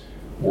carriers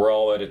were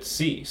all out at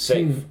sea,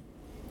 safe.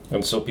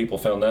 And so people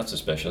found that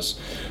suspicious.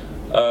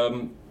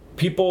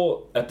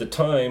 People at the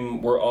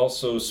time were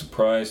also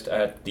surprised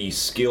at the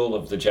skill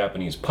of the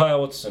Japanese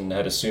pilots and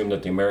had assumed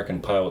that the American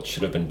pilots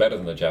should have been better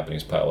than the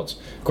Japanese pilots.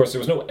 Of course, there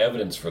was no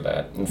evidence for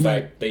that. In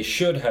fact, they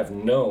should have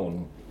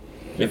known,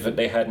 if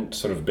they hadn't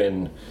sort of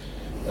been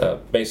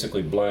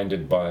basically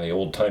blinded by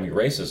old-timey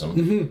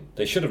racism,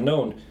 they should have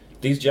known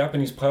these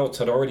Japanese pilots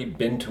had already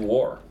been to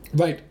war.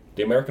 Right.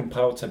 The American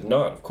pilots had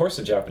not. Of course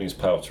the Japanese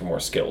pilots were more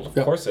skilled. Of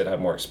Yep. course they'd have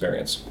more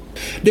experience.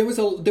 There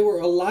were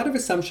a lot of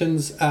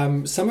assumptions,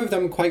 some of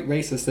them quite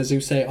racist, as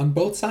you say, on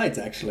both sides,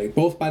 actually.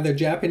 Both by the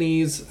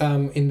Japanese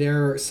in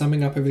their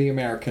summing up of the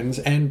Americans,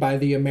 and by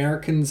the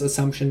Americans'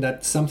 assumption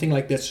that something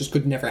like this just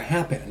could never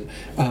happen.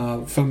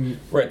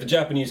 Right, the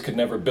Japanese could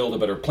never build a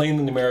better plane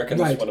than the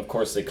Americans, Right. when of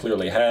course they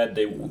clearly had.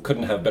 They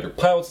couldn't have better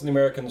pilots than the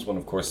Americans, when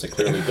of course they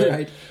clearly did.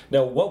 Right.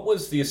 Now, what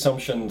was the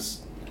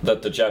assumptions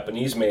that the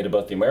Japanese made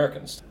about the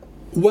Americans?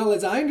 Well,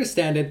 as I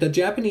understand it, the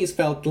Japanese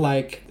felt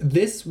like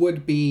this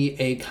would be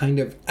a kind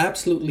of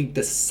absolutely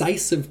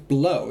decisive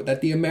blow, that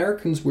the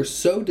Americans were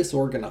so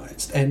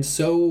disorganized and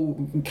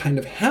so kind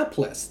of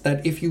hapless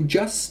that if you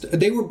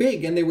they were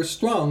big and they were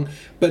strong,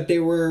 but they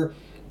were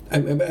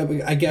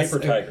I guess.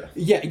 Paper tiger.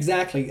 Yeah,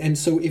 exactly. And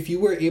so if you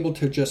were able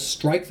to just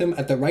strike them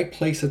at the right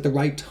place at the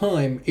right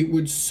time, it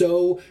would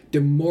so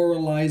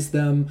demoralize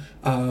them,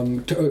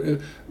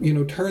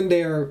 turn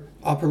their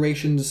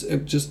operations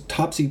just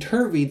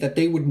topsy-turvy that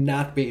they would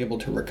not be able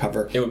to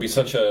recover. It would be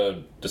such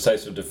a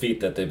decisive defeat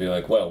that they'd be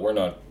like, well, we're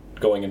not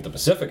going into the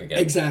Pacific again.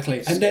 Exactly.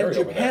 It's And then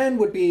scary over Japan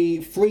would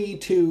be free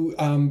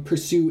to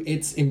pursue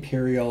its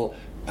imperial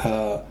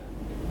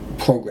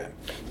program.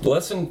 The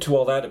lesson to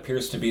all that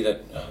appears to be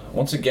that,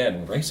 once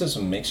again,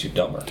 racism makes you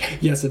dumber.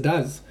 Yes, it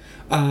does.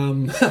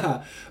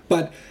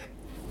 But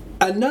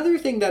another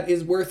thing that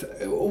is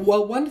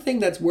one thing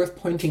that's worth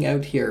pointing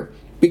out here,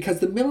 because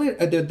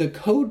the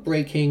code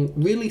breaking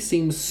really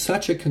seems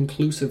such a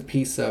conclusive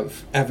piece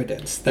of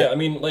evidence. That, Yeah, I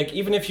mean, like,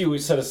 even if you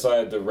set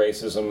aside the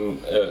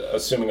racism,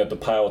 assuming that the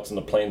pilots and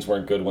the planes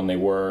weren't good when they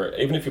were,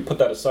 even if you put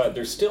that aside,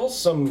 there's still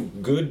some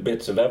good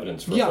bits of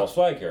evidence for a false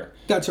flag here.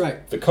 That's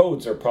right. The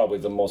codes are probably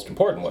the most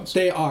important ones.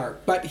 They are.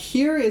 But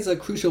here is a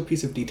crucial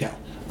piece of detail.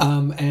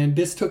 And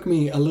this took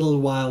me a little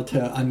while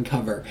to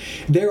uncover.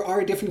 There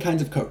are different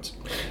kinds of codes.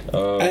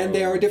 And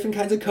there are different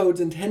kinds of codes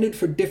intended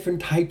for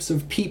different types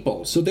of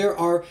people. So there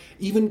are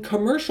even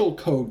commercial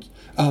code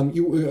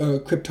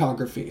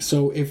cryptography.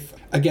 So if,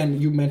 again,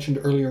 you mentioned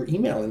earlier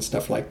email and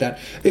stuff like that.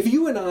 If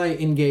you and I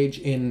engage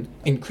in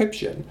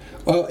encryption,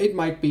 it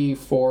might be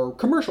for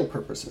commercial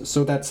purposes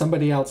so that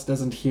somebody else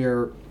doesn't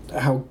hear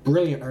how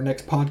brilliant our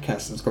next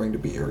podcast is going to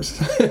be, or Or our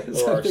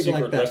something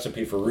secret like that.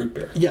 recipe for root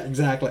beer. Yeah,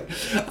 exactly.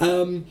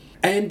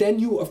 And then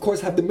you, of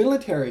course, have the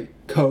military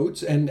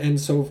codes, and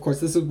so, of course,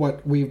 this is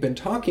what we've been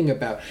talking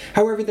about.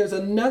 However, there's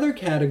another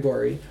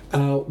category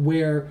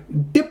where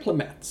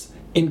diplomats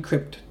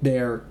encrypt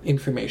their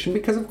information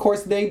because, of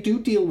course, they do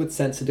deal with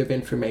sensitive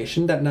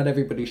information that not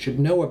everybody should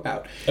know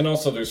about. And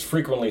also, there's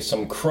frequently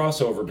some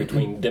crossover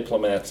between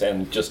diplomats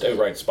and just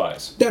outright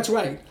spies. That's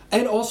right.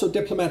 And also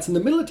diplomats in the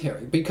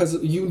military,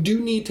 because you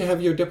do need to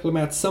have your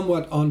diplomats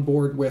somewhat on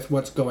board with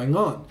what's going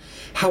on.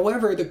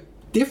 However, the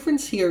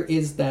difference here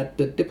is that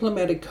the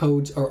diplomatic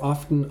codes are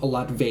often a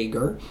lot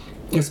vaguer,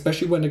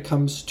 especially when it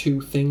comes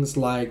to things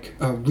like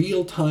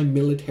real-time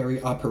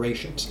military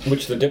operations.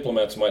 Which the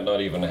diplomats might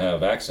not even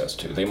have access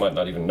to. They might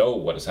not even know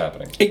what is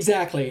happening.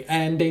 Exactly,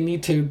 and they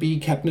need to be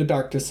kept in the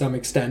dark to some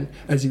extent,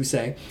 as you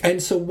say.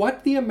 And so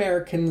what the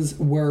Americans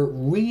were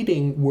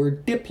reading were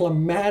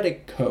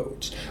diplomatic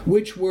codes,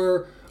 which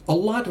were a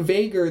lot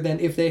vaguer than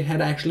if they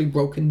had actually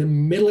broken the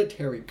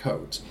military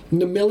codes. And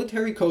the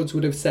military codes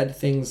would have said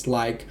things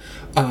like,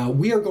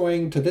 we are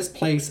going to this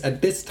place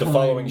at this time. The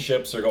following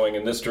ships are going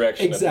in this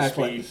direction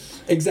Exactly. at this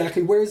speed.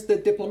 Exactly. Whereas the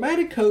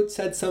diplomatic code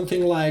said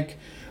something like,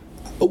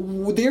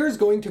 there's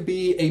going to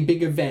be a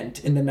big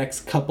event in the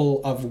next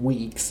couple of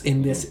weeks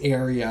in this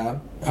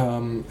area,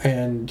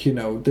 and,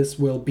 this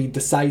will be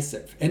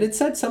decisive. And it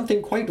said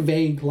something quite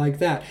vague like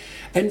that.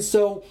 And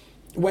so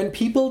when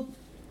people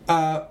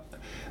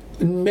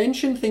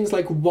mention things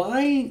like,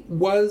 why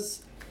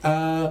was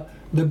the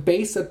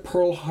base at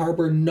Pearl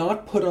Harbor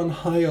not put on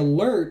high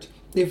alert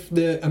if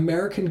the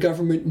American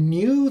government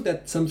knew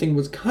that something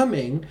was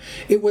coming?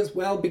 It was,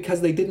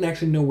 because they didn't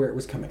actually know where it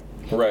was coming.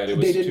 Right.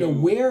 They didn't know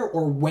where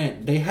or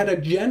when. They had a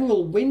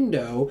general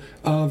window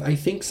of, I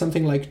think,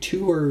 something like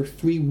 2 or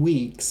 3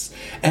 weeks,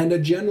 and a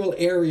general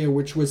area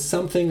which was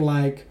something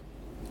like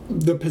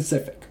the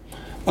Pacific.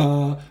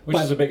 Which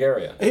is a big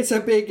area. It's a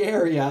big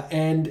area,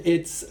 and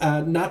it's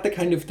not the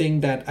kind of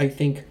thing that I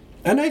think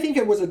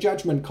it was a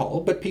judgment call,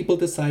 but people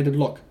decided,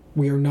 look,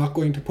 we are not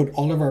going to put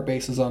all of our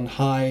bases on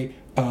high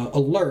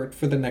alert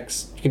for the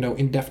next,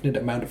 indefinite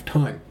amount of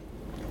time.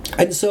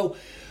 And so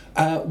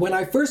when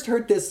I first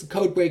heard this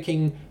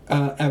code-breaking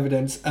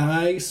evidence,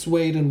 I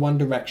swayed in one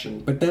direction.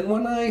 But then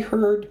when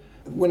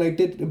I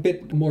did a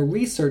bit more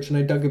research and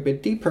I dug a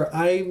bit deeper,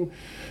 I'm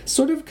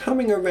sort of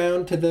coming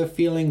around to the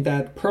feeling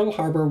that Pearl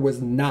Harbor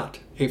was not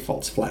a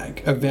false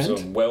flag event. It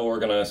was a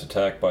well-organized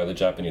attack by the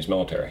Japanese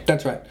military.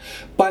 That's right.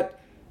 But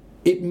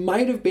it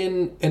might have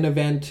been an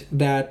event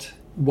that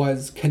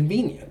was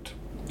convenient,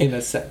 in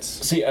a sense.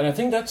 See, and I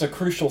think that's a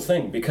crucial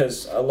thing,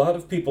 because a lot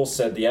of people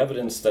said the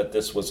evidence that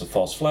this was a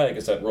false flag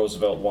is that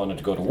Roosevelt wanted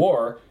to go to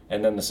war,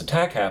 and then this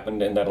attack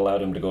happened, and that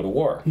allowed him to go to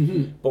war.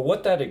 Mm-hmm. But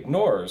what that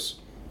ignores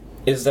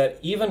is that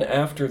even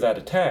after that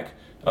attack,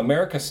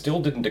 America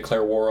still didn't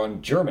declare war on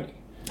Germany.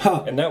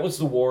 Huh. And that was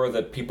the war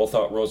that people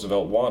thought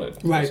Roosevelt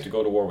wanted, was to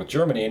go to war with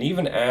Germany. And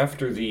even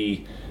after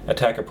the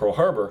attack of Pearl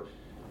Harbor,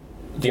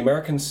 the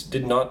Americans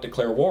did not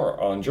declare war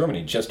on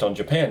Germany, just on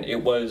Japan.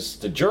 It was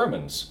the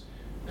Germans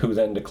who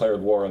then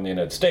declared war on the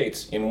United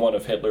States in one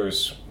of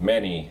Hitler's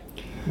many,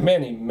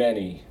 many,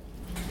 many,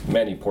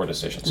 many poor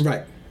decisions.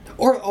 Right.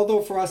 Or,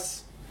 although for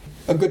us,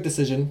 a good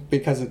decision,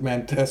 because it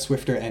meant a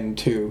swifter end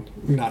to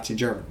Nazi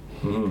Germany.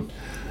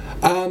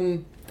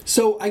 Mm-hmm.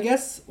 So I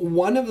guess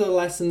one of the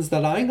lessons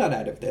that I got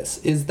out of this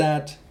is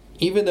that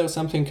even though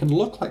something can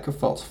look like a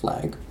false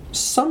flag,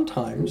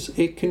 sometimes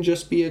it can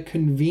just be a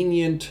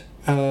convenient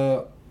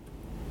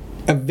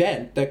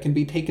event that can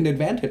be taken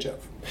advantage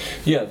of.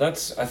 Yeah,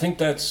 I think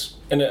that's,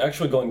 and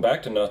actually going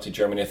back to Nazi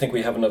Germany, I think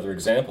we have another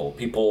example.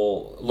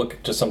 People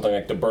look to something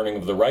like the burning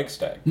of the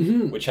Reichstag,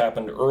 which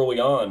happened early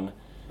on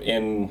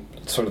in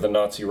sort of the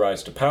Nazi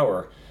rise to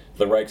power.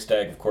 The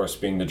Reichstag, of course,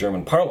 being the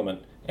German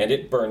parliament, and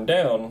it burned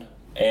down,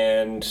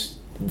 and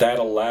that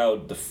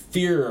allowed the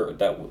fear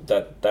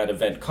that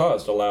event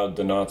caused, allowed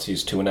the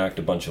Nazis to enact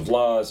a bunch of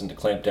laws and to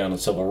clamp down on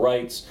civil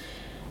rights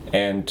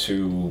and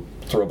to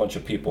throw a bunch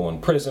of people in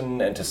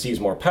prison and to seize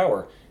more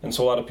power. And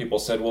so a lot of people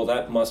said, well,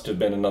 that must have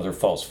been another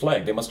false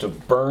flag. They must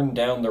have burned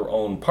down their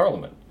own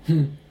parliament.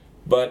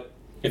 But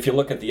if you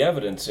look at the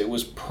evidence, it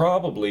was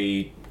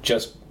probably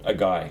just a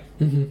guy,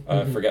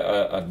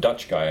 a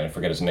Dutch guy, I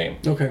forget his name,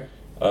 Okay.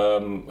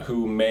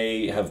 who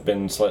may have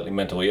been slightly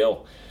mentally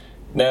ill.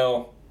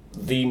 Now,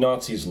 the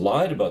Nazis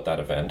lied about that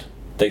event.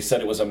 They said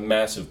it was a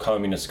massive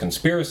communist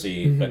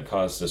conspiracy that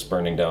caused this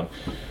burning down.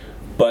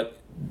 But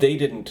they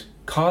didn't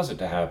cause it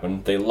to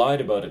happen. They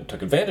lied about it and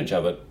took advantage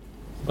of it,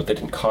 but they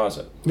didn't cause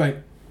it. Right.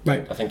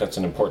 I think that's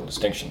an important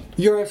distinction.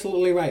 You're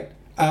absolutely right.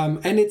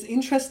 And it's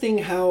interesting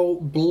how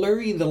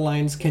blurry the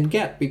lines can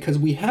get, because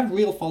we have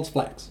real false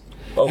flags.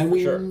 Oh, and for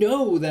we sure.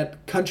 know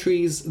that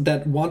countries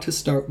that want to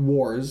start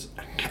wars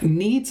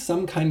need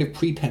some kind of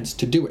pretense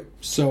to do it.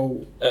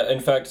 So, In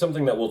fact,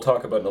 something that we'll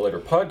talk about in a later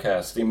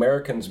podcast, the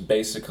Americans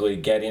basically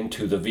get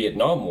into the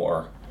Vietnam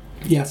War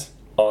yes,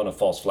 on a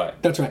false flag.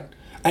 that's right.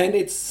 And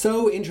it's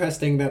so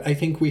interesting that I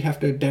think we have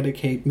to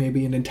dedicate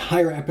maybe an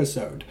entire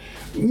episode,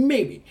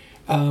 maybe,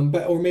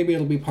 or maybe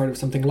it'll be part of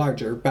something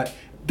larger. But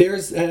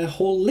there's a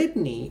whole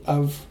litany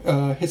of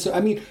history. I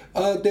mean,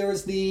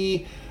 there's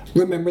the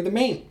Remember the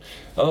Maine.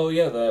 Oh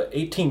yeah, the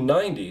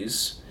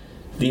 1890s,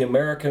 the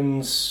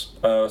Americans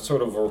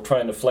sort of were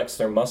trying to flex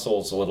their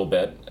muscles a little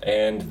bit,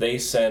 and they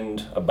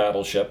send a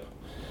battleship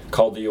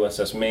called the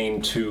USS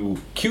Maine to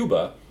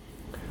Cuba,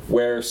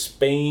 where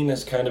Spain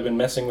has kind of been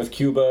messing with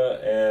Cuba,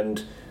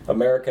 and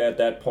America at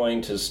that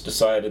point has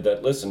decided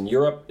that, listen,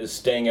 Europe is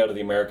staying out of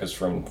the Americas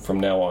from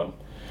now on.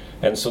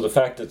 And so the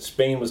fact that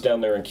Spain was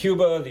down there in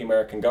Cuba, the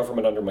American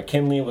government under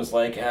McKinley was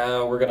like,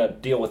 we're going to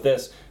deal with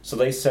this. So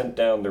they sent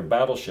down their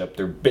battleship,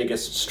 their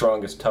biggest,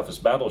 strongest,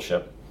 toughest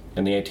battleship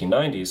in the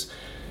 1890s,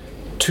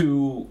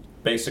 to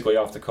basically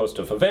off the coast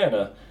of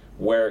Havana,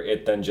 where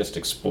it then just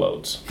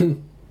explodes.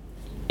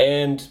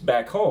 And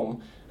back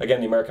home,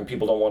 again, the American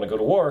people don't want to go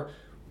to war,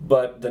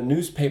 but the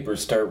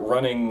newspapers start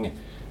running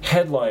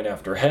headline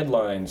after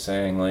headline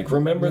saying, like,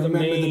 remember the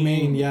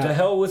Maine, yeah. to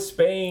hell with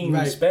Spain,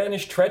 Right.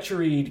 Spanish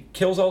treachery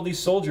kills all these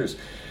soldiers.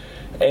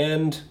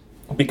 And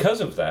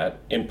because of that,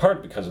 in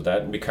part because of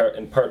that, and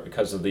in part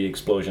because of the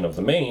explosion of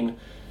the Maine,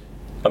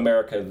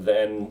 America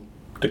then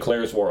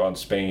declares war on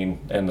Spain,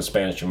 and the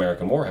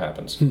Spanish-American War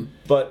happens.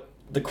 But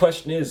the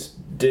question is,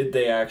 did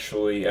they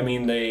actually, I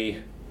mean,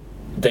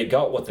 they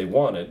got what they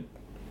wanted,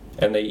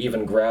 and they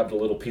even grabbed a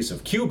little piece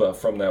of Cuba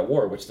from that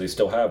war, which they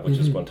still have, which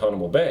is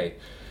Guantanamo Bay.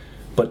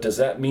 But does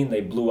that mean they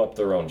blew up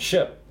their own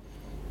ship?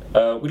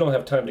 We don't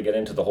have time to get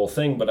into the whole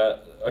thing,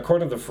 but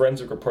according to the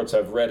forensic reports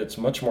I've read, it's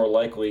much more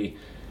likely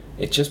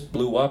it just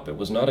blew up. It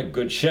was not a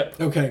good ship.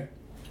 Okay.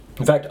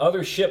 In fact,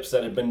 other ships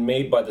that had been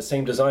made by the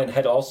same design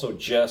had also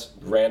just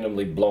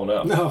randomly blown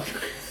up No.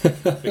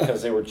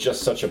 because they were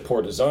just such a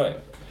poor design.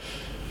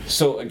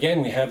 So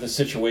again, we have this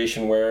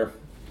situation where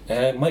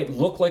it might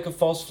look like a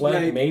false flag.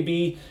 Right.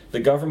 Maybe the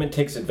government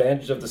takes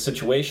advantage of the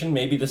situation.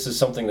 Maybe this is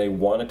something they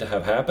wanted to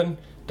have happen.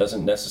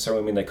 Doesn't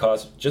necessarily mean they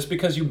caused it. Just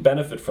because you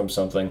benefit from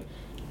something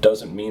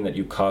doesn't mean that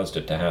you caused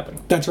it to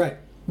happen. That's right.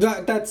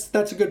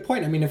 That's a good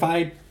point. I mean, if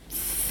I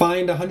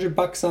find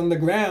 $100 on the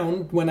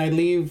ground when I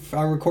leave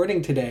our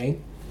recording today,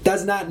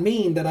 does not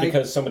mean that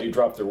Because somebody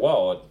dropped their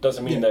wallet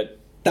doesn't mean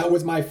that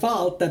was my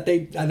fault, that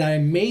I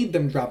made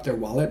them drop their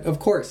wallet. Of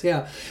course,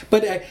 yeah.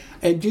 But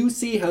I do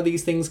see how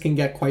these things can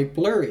get quite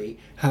blurry.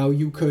 How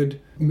you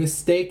could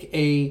mistake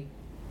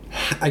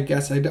I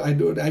guess I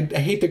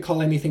hate to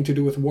call anything to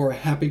do with war a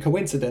happy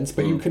coincidence,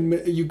 but you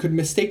could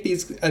mistake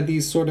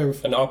these sort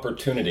of an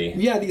opportunity.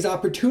 Yeah, these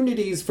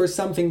opportunities for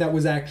something that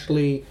was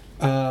actually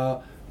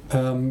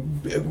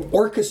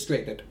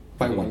orchestrated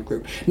by one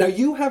group. Now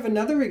you have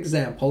another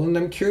example, and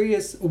I'm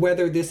curious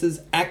whether this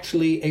is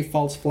actually a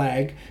false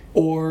flag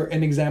or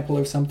an example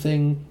of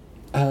something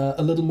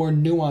a little more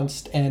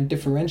nuanced and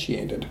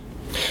differentiated.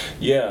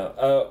 Yeah,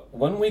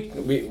 1 week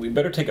we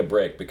better take a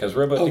break because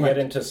we're about to get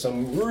into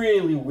some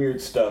really weird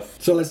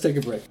stuff. So let's take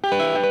a break.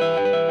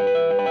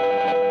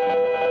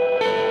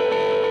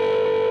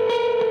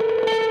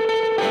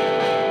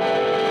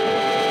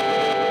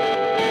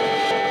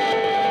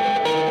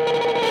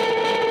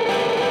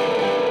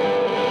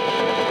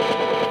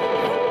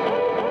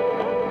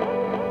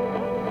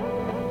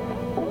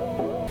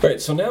 Right,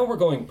 so now we're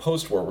going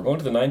post-war. We're going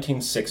to the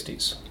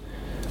 1960s.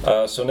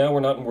 So now we're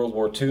not in World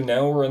War II.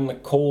 Now we're in the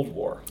Cold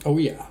War. Oh,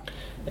 yeah.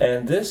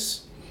 And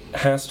this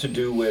has to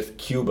do with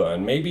Cuba.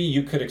 And maybe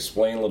you could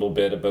explain a little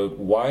bit about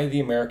why the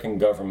American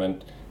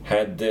government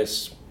had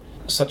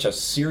such a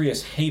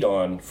serious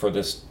hate-on for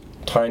this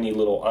tiny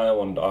little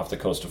island off the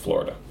coast of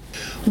Florida.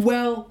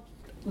 Well,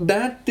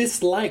 that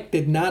dislike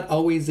did not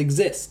always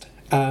exist.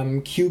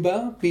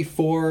 Cuba,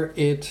 before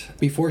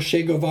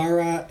Che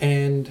Guevara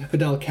and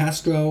Fidel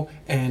Castro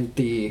and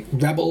the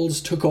rebels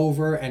took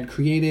over and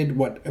created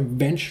what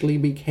eventually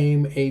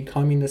became a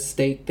communist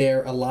state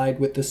there, allied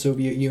with the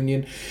Soviet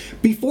Union.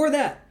 Before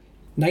that,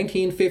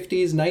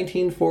 1950s,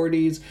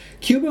 1940s,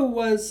 Cuba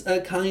was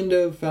a kind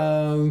of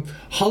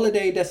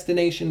holiday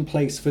destination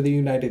place for the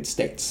United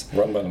States.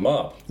 Run by the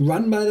mob.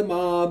 Run by the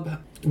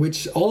mob,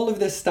 which all of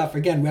this stuff,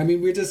 again, I mean,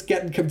 we're just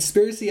getting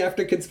conspiracy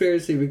after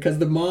conspiracy, because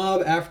the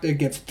mob, after it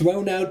gets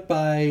thrown out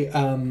by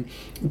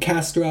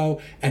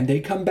Castro, and they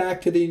come back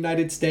to the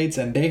United States,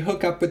 and they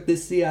hook up with the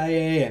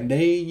CIA, and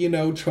they,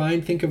 try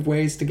and think of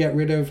ways to get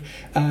rid of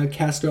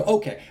Castro.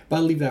 Okay, but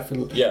I'll leave that for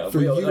you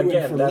and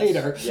for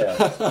later.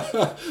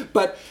 Yeah.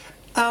 But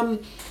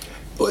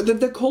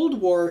the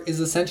Cold War is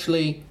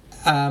essentially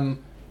a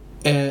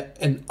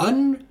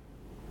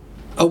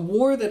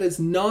war that is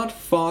not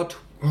fought.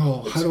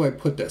 Oh, how do I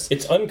put this?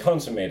 It's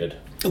unconsummated.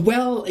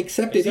 Well,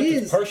 except it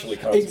is. It's partially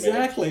consummated.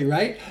 Exactly,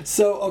 right?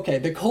 So, okay,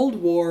 the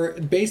Cold War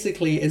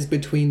basically is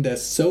between the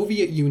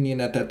Soviet Union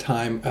at that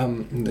time,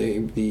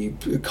 the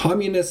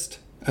communist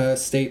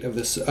state of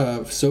the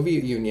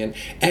Soviet Union,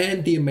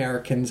 and the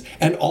Americans,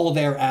 and all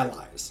their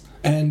allies.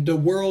 And the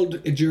world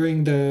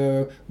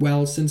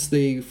since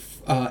the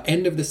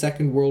end of the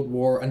Second World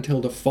War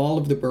until the fall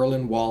of the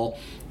Berlin Wall,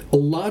 a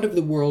lot of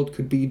the world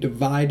could be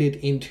divided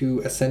into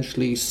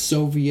essentially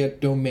Soviet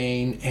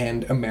domain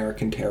and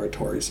American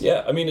territories.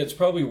 Yeah, I mean, it's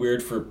probably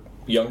weird for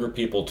younger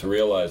people to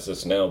realize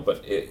this now,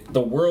 but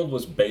the world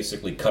was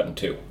basically cut in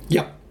two.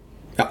 Yeah.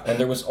 Yeah. And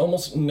there was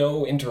almost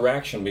no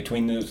interaction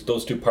between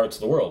those two parts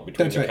of the world,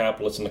 between the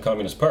capitalist and the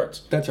communist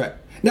parts. That's right.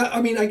 Now,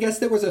 I mean, I guess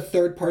there was a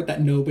third part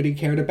that nobody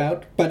cared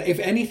about, but if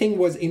anything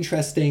was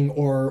interesting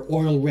or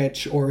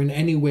oil-rich or in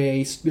any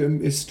way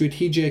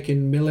strategic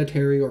in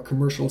military or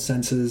commercial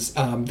senses,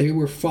 they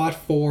were fought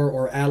for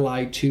or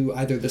allied to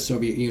either the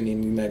Soviet Union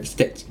or the United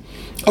States.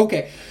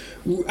 Okay,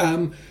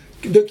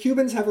 the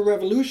Cubans have a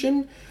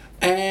revolution,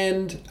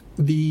 and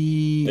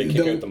they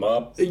kick out the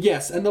mob?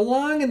 Yes, and the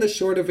long and the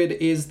short of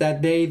it is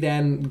that they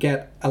then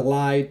get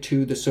allied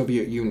to the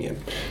Soviet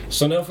Union.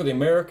 So now for the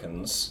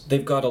Americans,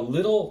 they've got a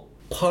little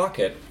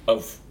pocket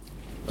of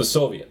the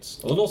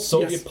Soviets. A little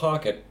Soviet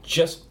pocket,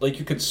 just like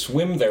you could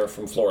swim there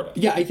from Florida.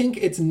 Yeah, I think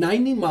it's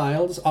 90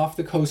 miles off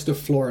the coast of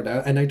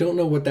Florida, and I don't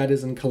know what that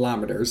is in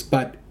kilometers,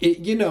 but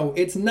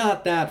it's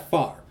not that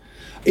far.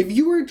 If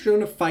you were going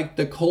to fight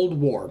the Cold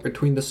War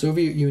between the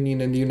Soviet Union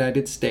and the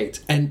United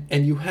States, and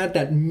you had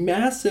that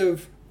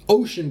massive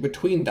ocean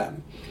between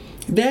them,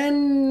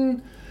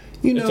 then,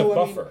 it's a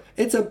buffer.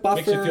 It's a buffer.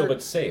 Makes you feel a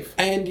bit safe.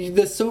 And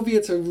the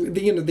Soviets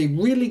they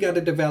really got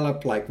to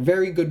develop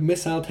very good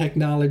missile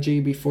technology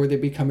before they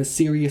become a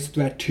serious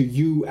threat to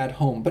you at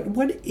home. But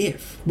what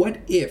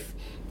if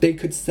they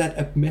could set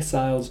up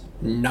missiles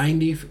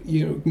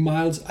 90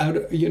 miles out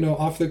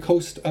off the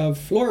coast of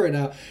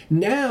Florida?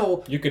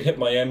 Now you could hit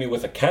Miami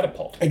with a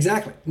catapult.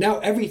 Exactly. Now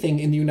everything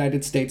in the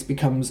United States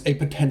becomes a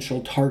potential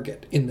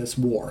target in this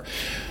war.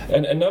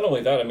 And not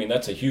only that, I mean,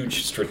 that's a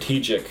huge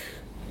strategic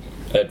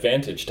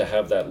advantage to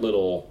have that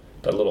little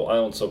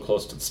island so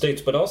close to the States,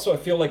 but also I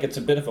feel like it's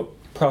a bit of a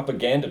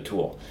propaganda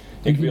tool.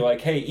 It could be like,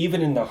 hey,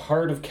 even in the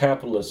heart of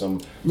capitalism,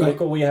 look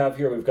what we have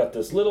here. We've got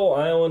this little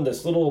island,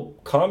 this little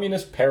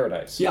communist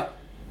paradise. Yeah.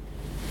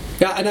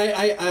 Yeah, and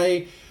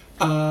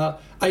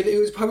it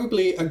was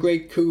probably a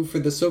great coup for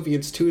the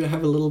Soviets, too, to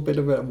have a little bit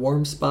of a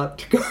warm spot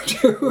to go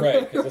to.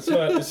 Right, because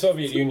the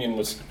Soviet Union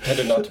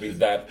tended not to be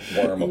that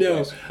warm a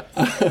place.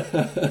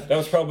 That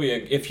was probably,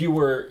 if you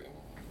were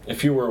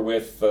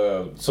with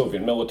the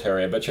Soviet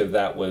military, I bet you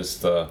that was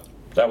the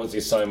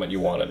assignment you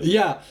wanted.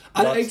 Yeah,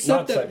 not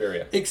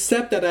Siberia.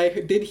 Except that I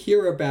did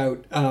hear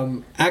about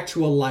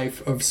actual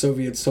life of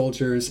Soviet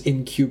soldiers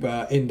in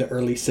Cuba in the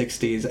early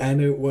 60s,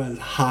 and it was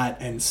hot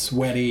and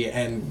sweaty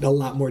and a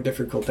lot more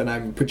difficult than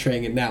I'm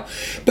portraying it now.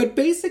 But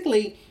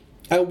basically,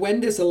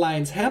 when this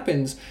alliance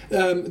happens,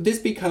 this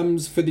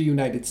becomes, for the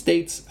United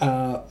States,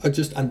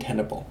 just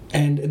untenable.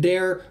 And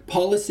their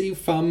policy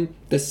from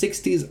the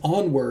 60s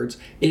onwards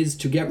is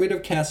to get rid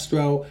of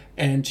Castro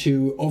and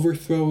to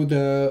overthrow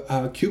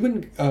the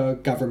Cuban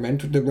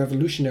government, the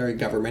revolutionary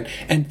government,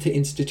 and to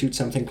institute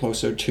something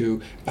closer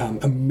to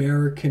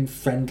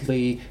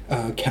American-friendly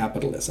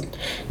capitalism.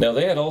 Now,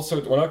 they had all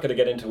sorts, we're not going to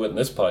get into it in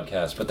this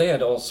podcast, but they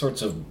had all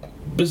sorts of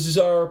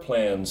bizarre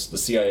plans, the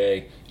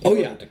CIA,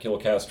 to kill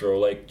Castro,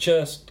 like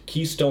just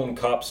Keystone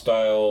Cop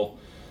style,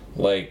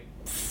 like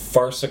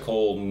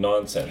farcical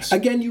nonsense.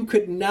 Again, you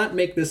could not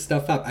make this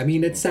stuff up. I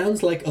mean, it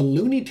sounds like a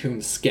Looney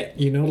Tunes skit,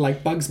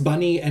 like Bugs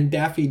Bunny and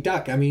Daffy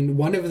Duck. I mean,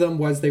 one of them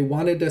was they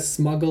wanted to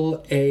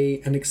smuggle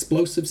an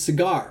explosive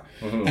cigar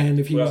And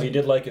if he Well, was, he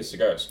did like his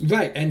cigars.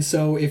 right, and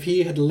so if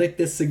he had lit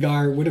this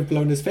cigar, it would have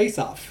blown his face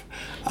off.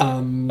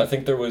 I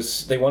think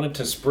they wanted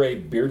to spray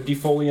beard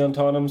defoliant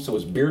on him so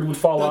his beard would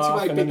fall That's off,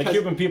 right, and then the because-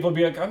 Cuban people would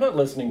be like, I'm not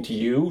listening to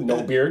you,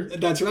 no beard.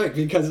 That's right,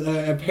 because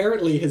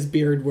apparently his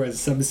beard was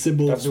some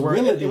symbol That's of where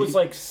virility. it was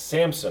like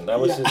Samson. That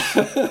was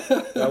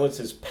that was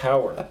his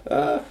power.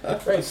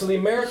 Right. So the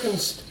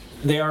Americans,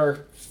 they are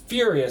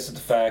furious at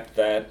the fact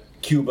that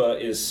Cuba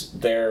is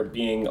there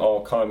being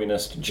all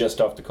communist just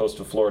off the coast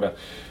of Florida.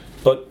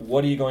 But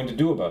what are you going to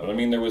do about it? I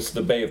mean, there was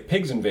the Bay of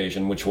Pigs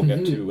invasion, which we'll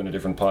get to in a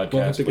different podcast,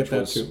 We'll have to get which that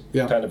was too.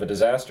 Yeah. kind of a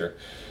disaster.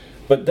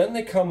 But then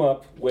they come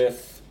up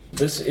with,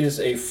 this is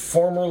a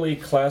formerly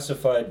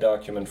classified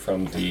document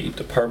from the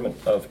Department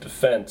of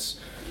Defense.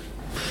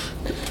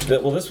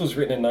 Well, this was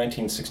written in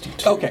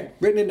 1962. Okay,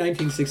 written in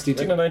 1962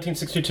 Written in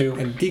 1962.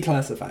 and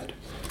declassified.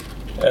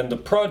 And the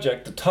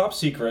project, the top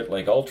secret,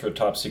 like ultra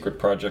top secret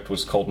project,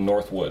 was called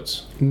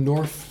Northwoods.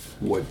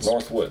 Northwoods.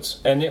 Northwoods.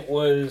 And it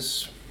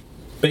was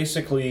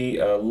basically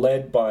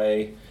led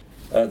by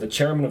the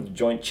chairman of the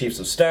Joint Chiefs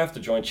of Staff. The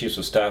Joint Chiefs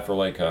of Staff are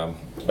like a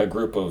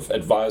group of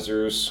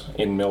advisors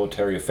in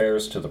military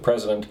affairs to the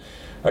president,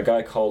 a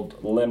guy called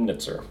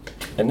Lemnitzer.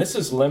 And this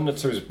is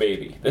Lemnitzer's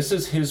baby. This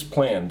is his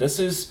plan. This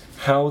is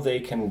how they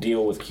can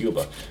deal with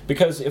Cuba.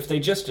 Because if they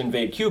just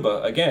invade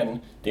Cuba,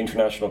 again, the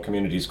international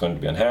community is going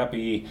to be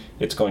unhappy.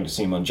 It's going to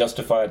seem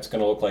unjustified. It's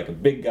going to look like a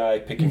big guy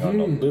picking on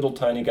a little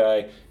tiny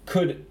guy.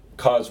 Could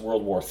cause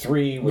World War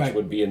III, which Right.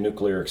 would be a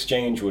nuclear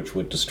exchange, which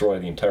would destroy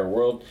the entire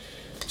world.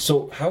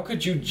 So how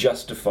could you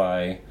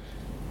justify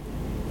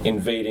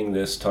invading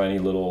this tiny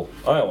little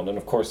island? And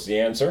of course the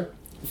answer,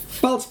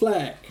 False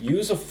flag.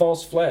 use a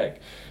false flag.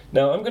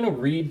 Now I'm going to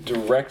read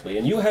directly,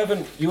 and you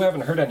haven't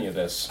heard any of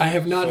this. I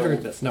have not So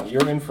heard this, no.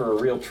 You're in for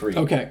a real treat.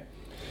 Okay.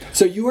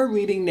 So you are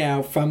reading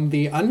now from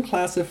the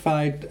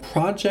unclassified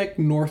Project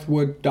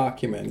Northwood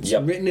documents,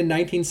 Yep. written in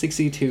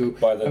 1962,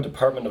 By the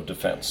Department of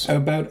Defense.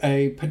 about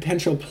a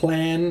potential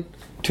plan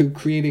to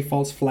create a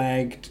false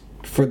flag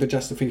for the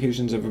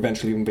justifications of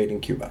eventually invading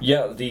Cuba.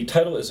 Yeah, the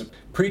title is a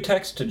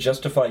pretext to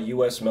justify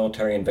U.S.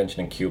 military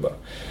intervention in Cuba.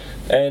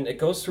 And it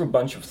goes through a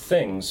bunch of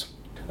things.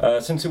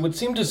 Since it would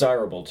seem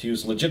desirable to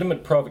use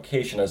legitimate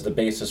provocation as the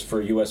basis for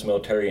U.S.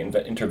 military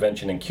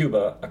intervention in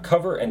Cuba, a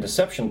cover and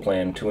deception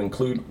plan to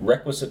include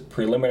requisite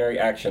preliminary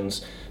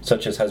actions,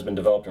 such as has been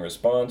developed in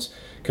response,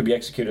 could be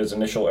executed as an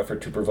initial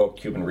effort to provoke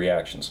Cuban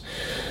reactions.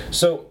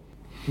 So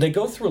they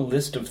go through a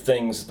list of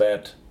things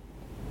that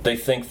they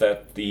think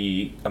that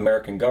the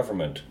American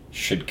government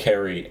should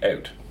carry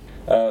out.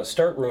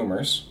 Start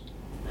rumors.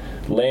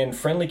 Land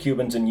friendly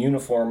Cubans in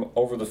uniform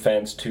over the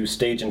fence to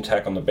stage an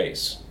attack on the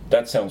base.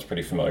 That sounds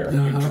pretty familiar.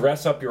 You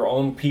dress up your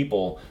own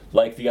people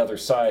like the other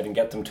side and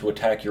get them to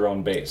attack your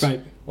own base.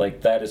 Right.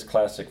 Like, that is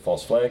classic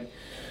false flag.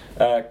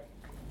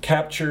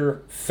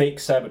 Capture fake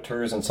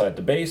saboteurs inside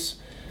the base.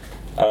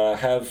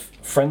 Have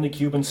friendly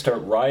Cubans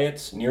start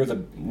riots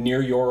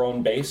near your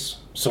own base,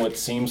 so it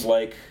seems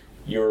like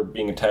you're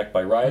being attacked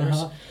by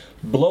rioters.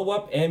 Blow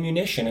up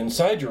ammunition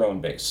inside your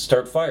own base.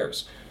 Start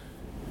fires.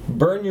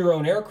 Burn your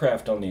own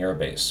aircraft on the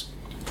airbase.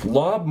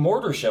 Lob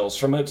mortar shells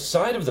from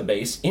outside of the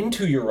base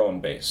into your own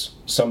base.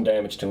 Some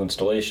damage to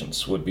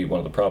installations would be one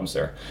of the problems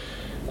there.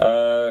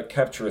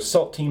 Capture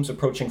assault teams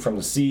approaching from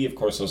the sea. Of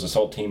course, those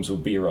assault teams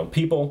would be your own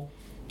people.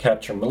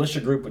 Capture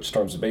militia group, which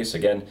storms the base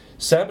again.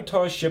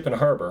 Sabotage ship in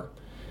harbor.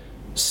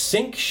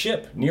 Sink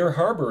ship near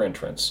harbor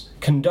entrance.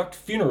 Conduct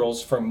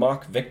funerals for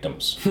mock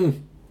victims.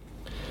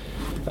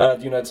 The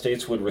United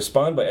States would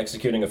respond by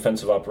executing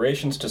offensive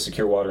operations to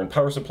secure water and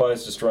power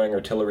supplies, destroying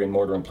artillery and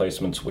mortar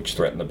emplacements which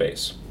threaten the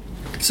base.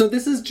 So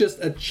this is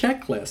just a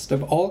checklist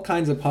of all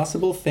kinds of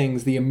possible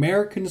things the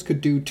Americans could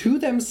do to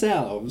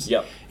themselves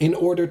Yep. in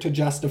order to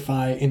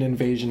justify an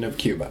invasion of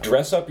Cuba.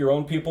 Dress up your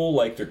own people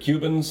like they're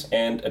Cubans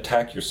and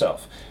attack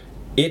yourself.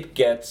 It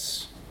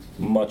gets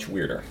much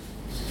weirder.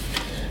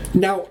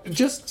 Now,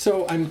 just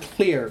so I'm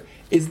clear,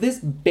 is this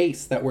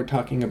base that we're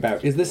talking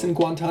about, is this in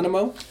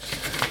Guantanamo?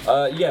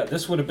 Yeah,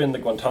 this would have been the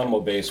Guantanamo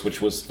base,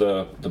 which was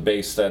the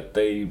base that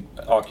they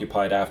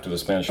occupied after the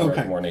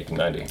Spanish-American Okay. War in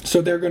 1890.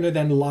 So they're going to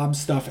then lob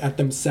stuff at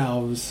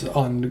themselves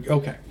on...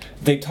 Okay.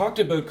 They talked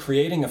about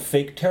creating a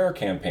fake terror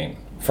campaign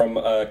from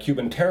a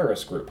Cuban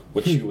terrorist group,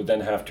 which you would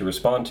then have to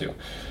respond to.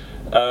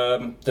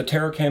 The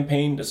terror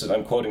campaign,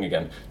 I'm quoting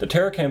again, the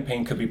terror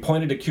campaign could be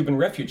pointed at Cuban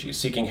refugees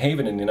seeking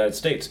haven in the United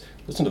States.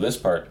 Listen to this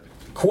part.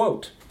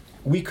 Quote,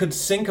 we could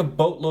sink a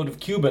boatload of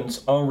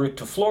Cubans en route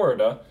to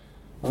Florida,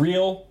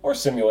 real or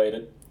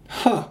simulated.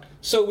 Huh.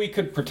 So we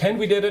could pretend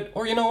we did it,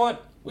 or you know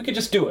what? We could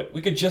just do it.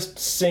 We could just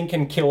sink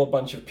and kill a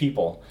bunch of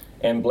people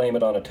and blame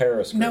it on a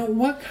terrorist group. Now,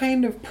 what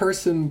kind of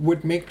person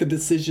would make the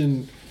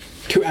decision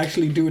to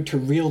actually do it to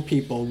real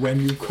people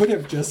when you could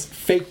have just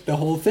faked the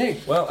whole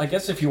thing? Well, I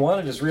guess if you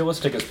want it as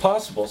realistic as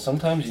possible,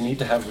 sometimes you need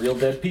to have real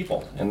dead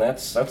people, and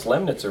that's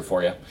Lemnitzer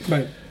for you.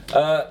 Right.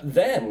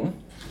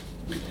 Then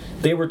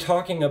they were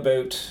talking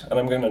about, and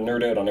I'm going to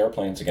nerd out on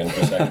airplanes again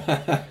for a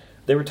second.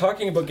 They were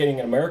talking about getting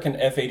an American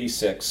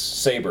F-86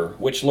 Sabre,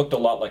 which looked a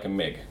lot like a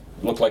MiG.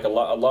 Looked like a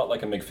lot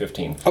like a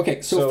MiG-15.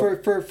 Okay, so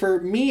for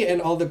me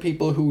and all the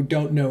people who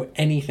don't know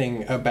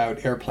anything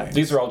about airplanes.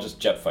 These are all just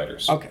jet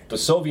fighters. Okay. The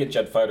Soviet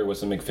jet fighter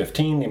was the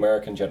MiG-15. The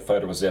American jet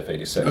fighter was the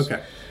F-86.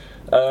 Okay.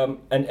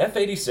 An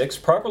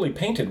F-86 properly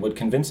painted would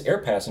convince air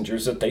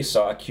passengers that they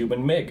saw a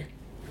Cuban MiG,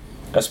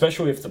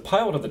 especially if the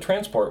pilot of the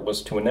transport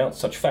was to announce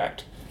such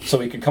fact. So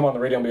he could come on the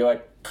radio and be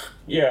like,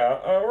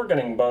 yeah, we're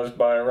getting buzzed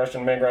by a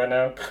Russian MiG right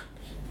now.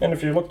 And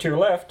if you look to your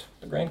left,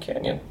 the Grand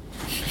Canyon.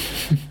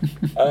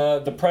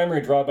 The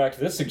primary drawback to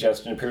this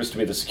suggestion appears to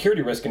be the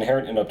security risk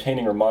inherent in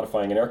obtaining or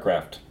modifying an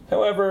aircraft.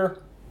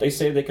 However, they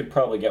say they could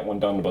probably get one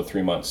done in about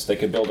 3 months. They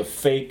could build a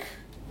fake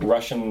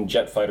Russian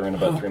jet fighter in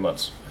about 3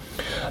 months.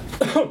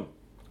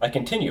 I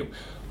continue.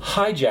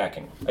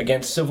 Hijacking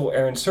against civil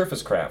air and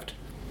surface craft.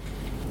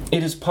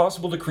 It is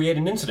possible to create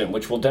an incident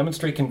which will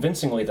demonstrate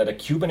convincingly that a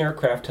Cuban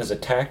aircraft has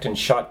attacked and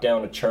shot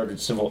down a chartered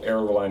civil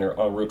airliner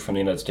en route from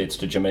the United States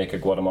to Jamaica,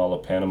 Guatemala,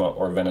 Panama,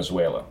 or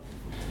Venezuela.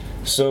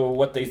 So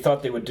what they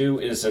thought they would do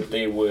is that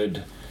they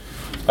would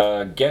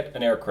get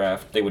an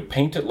aircraft, they would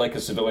paint it like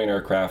a civilian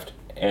aircraft,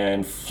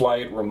 and fly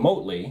it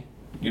remotely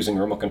using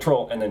remote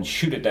control, and then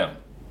shoot it down.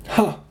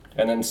 Huh.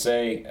 And then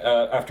say,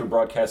 after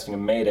broadcasting a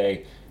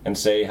mayday, and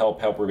say,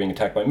 help, we're being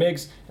attacked by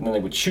MiGs, and then they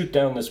would shoot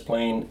down this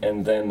plane,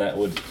 and then that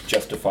would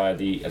justify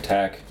the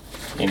attack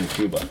in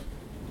Cuba.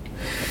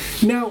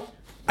 Now,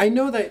 I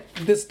know that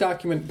this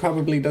document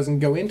probably doesn't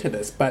go into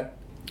this, but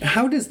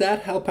how does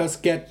that help us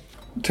get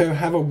to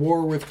have a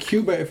war with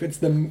Cuba if it's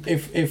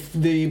if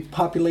the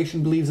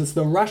population believes it's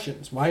the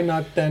Russians? Why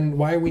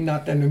are we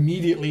not then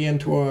immediately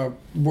into a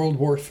World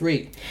War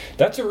III?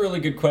 That's a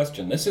really good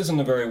question. This isn't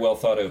a very well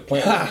thought out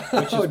plan,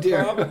 which is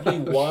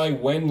probably why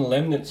when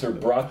Lemnitzer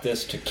brought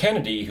this to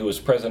Kennedy, who was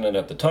president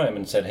at the time,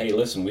 and said, hey,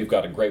 listen, we've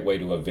got a great way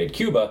to invade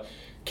Cuba,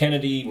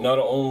 Kennedy not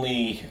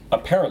only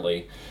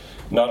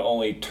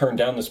turned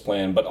down this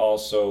plan, but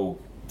also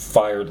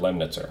fired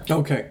Lemnitzer.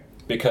 Okay.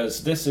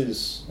 Because this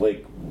is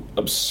like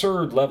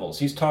absurd levels.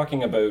 He's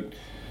talking about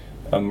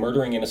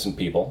murdering innocent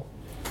people.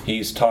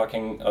 He's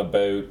talking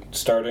about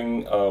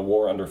starting a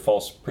war under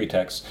false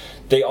pretexts.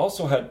 They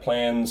also had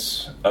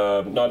plans,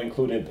 not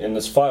included in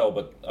this file,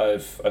 but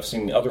I've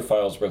seen other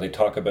files where they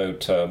talk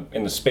about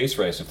in the space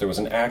race, if there was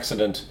an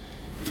accident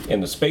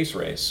in the space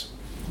race,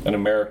 an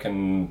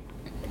American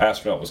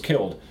astronaut was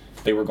killed,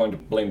 they were going to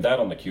blame that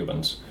on the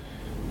Cubans.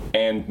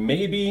 And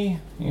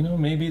maybe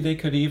they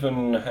could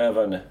even have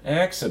an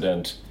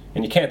accident,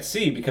 and you can't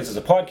see because it's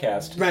a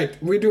podcast. Right,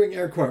 we're doing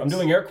air quotes. I'm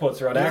doing air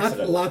quotes around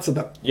accident. Lots of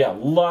them. Yeah,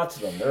 lots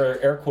of them. There are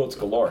air quotes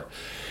galore.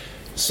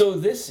 So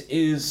this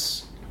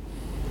is,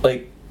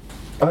 like,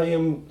 I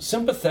am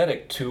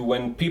sympathetic to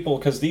when people,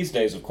 because these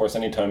days, of course,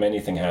 anytime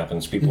anything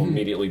happens, people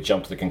immediately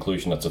jump to the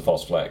conclusion it's a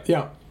false flag.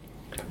 Yeah.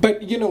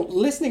 But,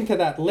 listening to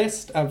that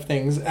list of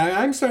things,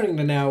 I'm starting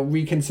to now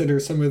reconsider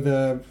some of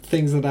the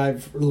things that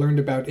I've learned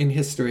about in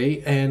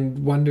history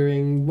and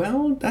wondering,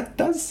 well, that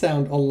does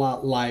sound a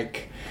lot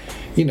like,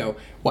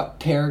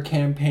 terror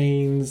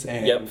campaigns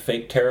and... Yep,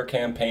 fake terror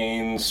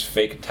campaigns,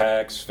 fake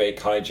attacks, fake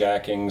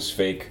hijackings,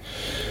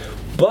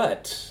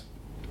 But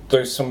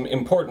there's some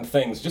important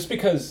things. Just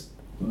because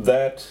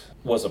that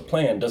was a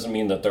plan doesn't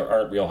mean that there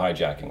aren't real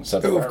hijackings,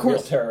 that there aren't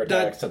real terror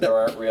attacks, that there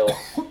aren't real...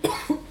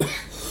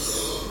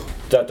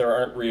 that there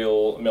aren't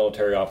real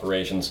military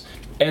operations.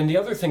 And the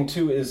other thing,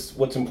 too, is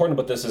what's important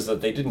about this is that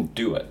they didn't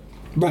do it.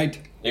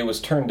 Right. It was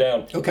turned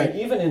down. Okay. And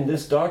even in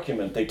this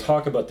document, they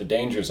talk about the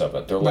dangers of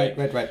it. They're like,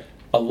 right.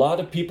 a lot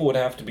of people would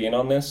have to be in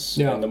on this,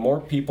 and the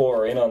more people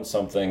are in on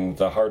something,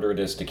 the harder it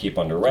is to keep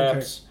under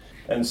wraps.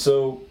 Okay. And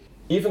so,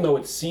 even though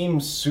it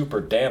seems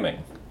super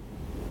damning,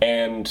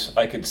 and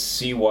I could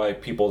see why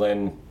people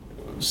then,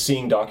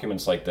 seeing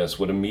documents like this,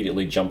 would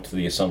immediately jump to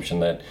the assumption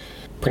that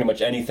pretty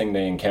much anything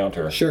they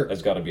encounter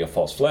has got to be a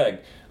false flag.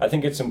 I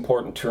think it's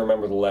important to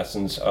remember the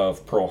lessons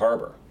of Pearl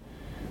Harbor,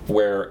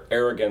 where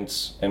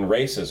arrogance and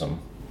racism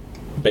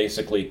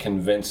basically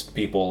convinced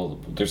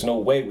people there's no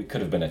way we could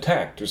have been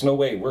attacked. There's no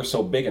way we're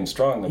so big and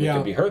strong that we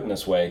could be hurt in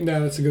this way.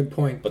 No, that's a good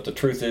point. But the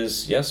truth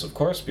is, yes, of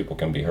course people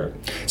can be hurt.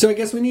 So I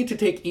guess we need to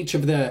take each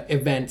of the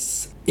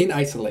events in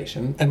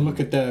isolation and look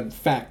at the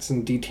facts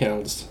and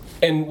details.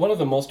 And one of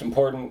the most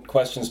important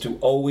questions to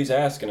always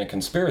ask in a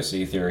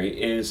conspiracy theory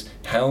is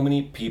how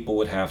many people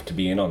would have to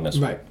be in on this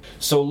one. Right.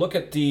 So look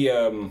at the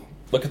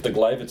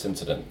Gleiwitz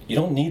incident. You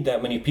don't need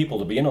that many people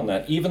to be in on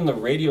that. Even the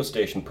radio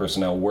station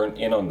personnel weren't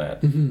in on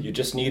that. Mm-hmm. You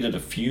just needed a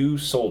few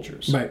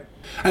soldiers. Right.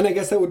 And I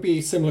guess that would be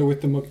similar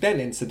with the Mukden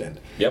incident.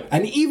 Yep.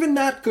 And even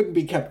that couldn't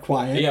be kept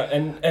quiet. Yeah,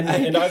 and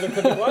either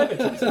could the Gleiwitz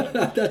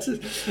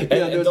incident.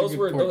 And those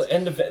were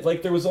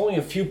there was only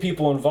a few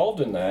people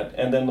involved in that,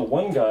 and then the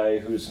one guy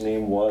whose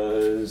name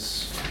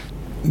was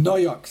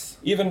Noyox.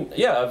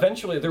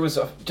 Eventually there was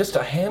just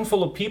a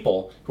handful of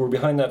people who were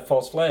behind that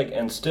false flag,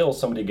 and still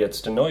somebody gets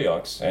to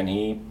Noyox, and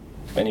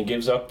he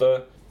gives up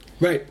the...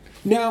 Right.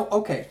 Now,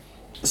 okay,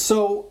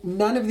 so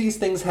none of these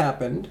things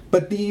happened,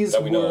 but these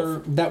that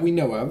we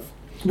know of.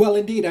 Well,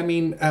 indeed. I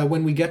mean,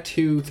 when we get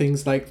to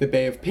things like the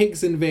Bay of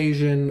Pigs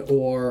invasion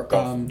or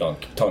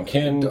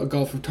Tonkin.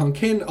 Gulf of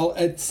Tonkin,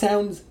 it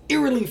sounds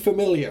eerily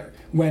familiar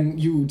when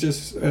you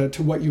just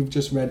to what you've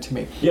just read to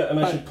me. Yeah, and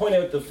I should point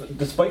out that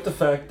despite the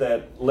fact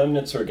that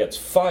Lemnitzer gets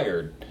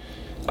fired,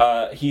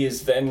 he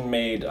is then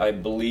made, I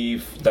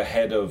believe, the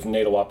head of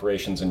NATO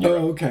operations in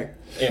Europe. Oh, okay.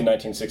 In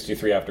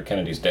 1963, after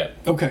Kennedy's death.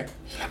 Okay.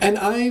 And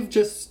I've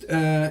just,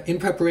 in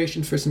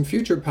preparation for some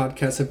future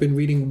podcasts, I've been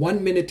reading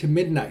 1 Minute to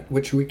Midnight,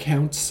 which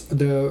recounts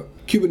the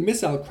Cuban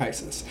Missile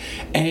Crisis.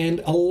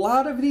 And a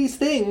lot of these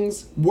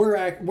things were,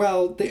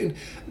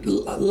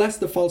 less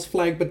the false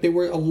flag, but there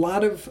were a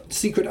lot of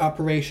secret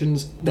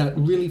operations that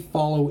really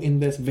follow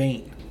in this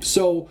vein.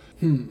 So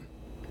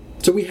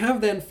we have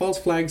then false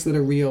flags that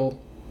are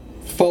real,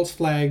 false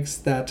flags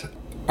that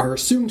are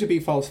assumed to be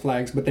false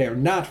flags, but they are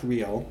not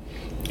real.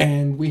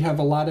 And we have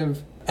a lot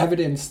of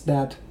evidence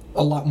that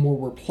a lot more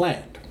were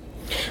planned.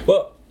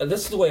 Well,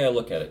 this is the way I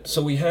look at it.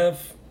 So we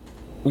have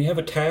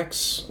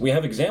attacks, we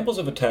have examples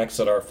of attacks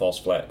that are false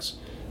flags.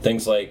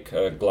 Things like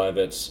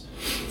Glavitz,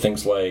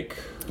 things like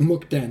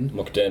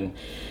Mukden.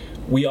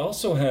 We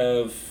also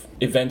have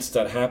events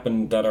that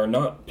happen that are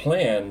not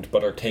planned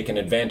but are taken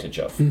advantage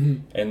of. Mm-hmm.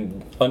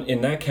 And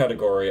in that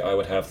category, I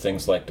would have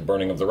things like the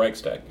burning of the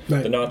Reichstag.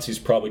 Right. The Nazis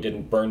probably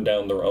didn't burn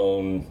down their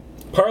own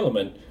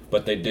parliament,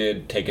 but they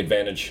did take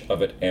advantage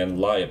of it and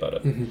lie about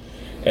it. Mm-hmm.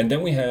 And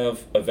then we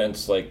have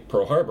events like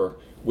Pearl Harbor,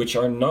 which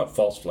are not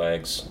false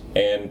flags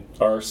and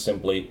are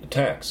simply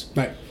attacks.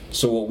 Right.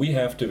 So what we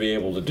have to be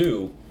able to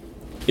do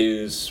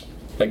is,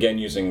 again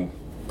using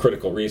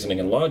critical reasoning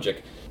and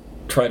logic,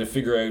 try to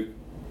figure out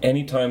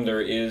anytime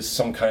there is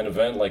some kind of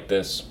event like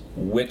this,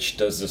 which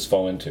does this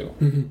fall into?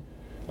 Mm-hmm.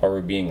 Are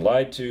we being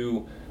lied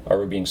to? Are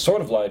we being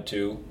sort of lied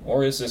to?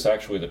 Or is this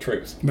actually the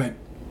truth? Right.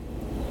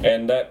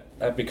 And that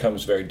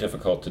becomes very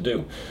difficult to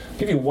do. I'll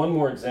give you one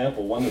more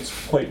example, one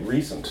that's quite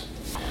recent.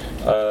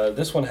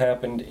 This one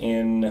happened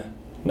in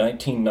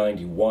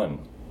 1991,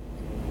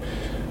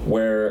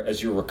 where,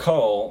 as you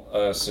recall,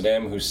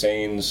 Saddam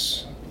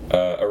Hussein's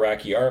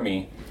Iraqi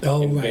army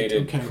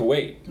invaded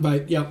Kuwait.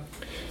 Right, yeah.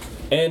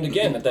 And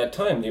again, at that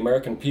time, the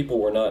American people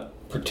were not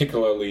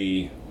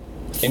particularly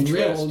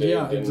interested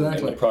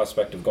in the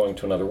prospect of going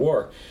to another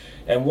war.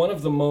 And one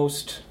of the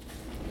most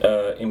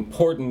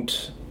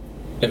important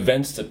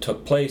events that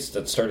took place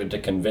that started to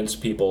convince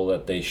people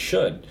that they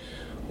should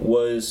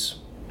was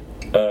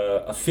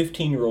a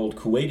 15-year-old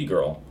Kuwaiti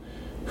girl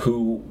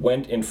who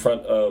went in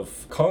front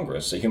of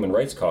Congress, a Human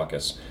Rights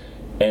Caucus,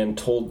 and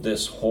told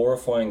this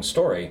horrifying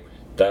story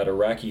that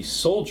Iraqi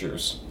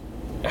soldiers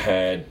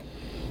had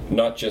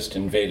not just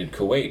invaded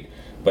Kuwait,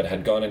 but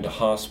had gone into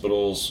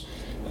hospitals,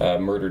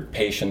 murdered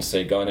patients.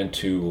 They'd gone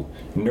into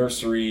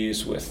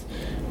nurseries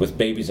with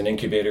babies in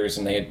incubators,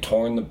 and they had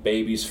torn the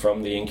babies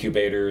from the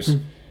incubators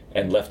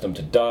and left them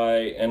to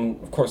die.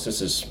 And of course,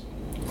 this is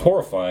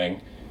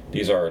horrifying.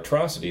 These are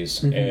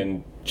atrocities,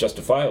 and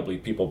justifiably,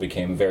 people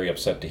became very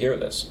upset to hear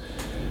this.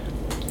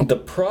 The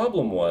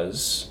problem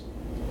was,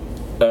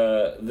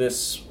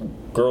 this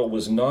girl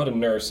was not a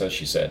nurse, as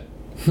she said.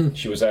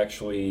 She was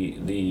actually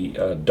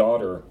the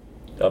daughter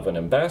of an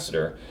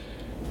ambassador,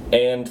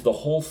 and the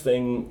whole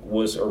thing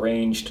was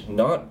arranged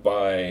not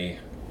by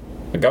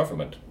the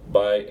government,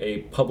 by a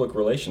public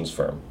relations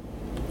firm.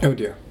 Oh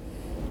dear.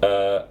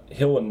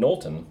 Hill and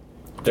Knowlton,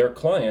 their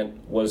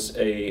client was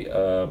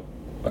a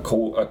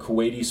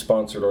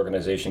Kuwaiti-sponsored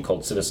organization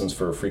called Citizens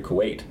for a Free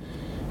Kuwait,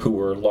 who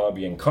were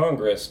lobbying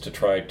Congress to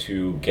try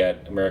to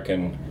get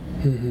American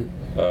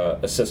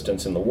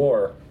assistance in the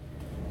war.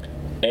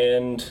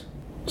 And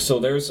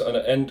so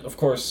and of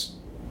course,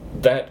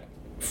 that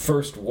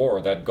first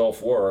war, that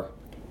Gulf War,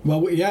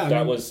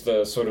 that was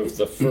the sort of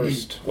the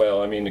first,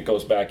 well, I mean, it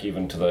goes back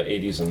even to the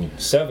 80s and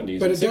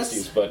 70s and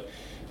 60s, but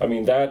I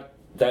mean, that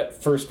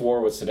first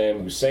war with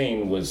Saddam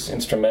Hussein was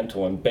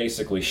instrumental in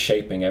basically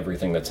shaping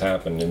everything that's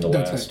happened in the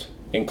West,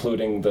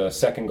 including the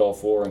Second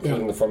Gulf War,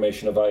 including the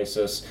formation of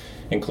ISIS,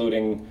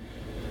 including,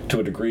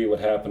 to a degree, what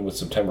happened with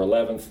September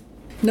 11th.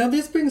 Now,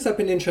 this brings up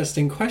an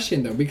interesting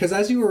question, though, because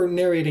as you were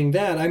narrating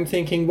that, I'm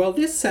thinking, well,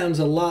 this sounds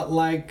a lot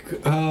like,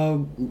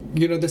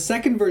 the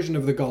second version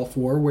of the Gulf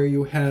War, where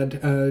you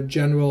had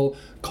General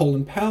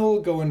Colin Powell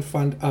go in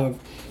front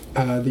of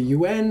the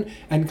UN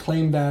and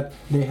claim that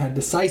they had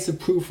decisive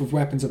proof of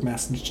weapons of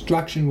mass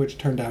destruction, which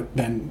turned out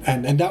then,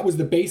 and that was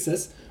the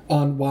basis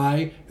on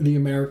why the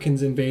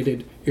Americans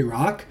invaded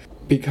Iraq.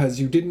 Because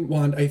you didn't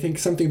want, I think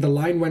the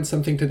line went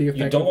something to the effect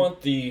of... You don't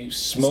want the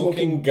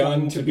smoking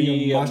gun to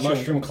be a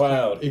mushroom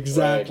cloud.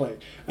 Exactly. Right?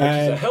 Which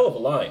is a hell of a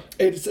line.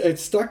 It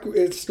stuck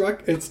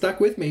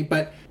with me,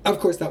 but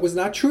of course that was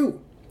not true.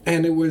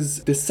 And it was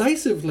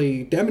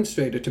decisively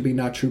demonstrated to be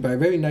not true by a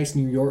very nice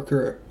New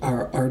Yorker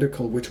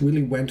article, which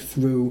really went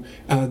through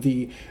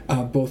the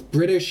both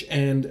British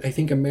and I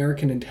think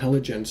American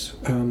intelligence,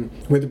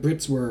 where the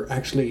Brits were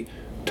actually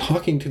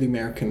talking to the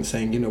Americans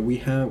saying,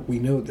 we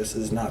know this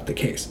is not the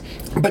case.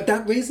 But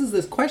that raises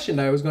this question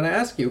I was going to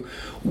ask you.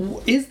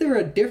 Is there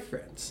a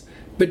difference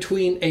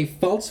between a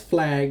false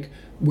flag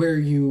where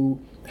you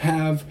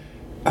have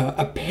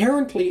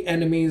apparently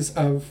enemies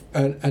of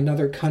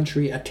another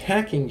country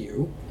attacking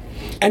you,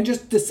 and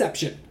just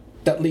deception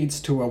that leads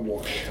to a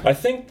war. I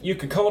think you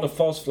could call it a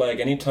false flag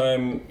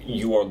anytime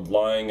you are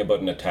lying about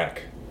an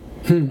attack.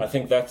 I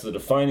think that's the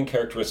defining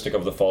characteristic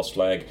of the false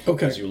flag.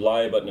 Okay. Is you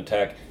lie about an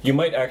attack. You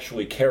might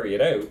actually carry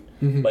it out,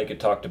 like it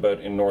talked about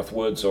in North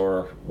Woods,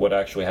 or what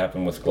actually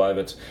happened with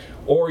Gleiwitz,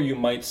 or you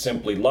might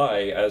simply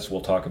lie, as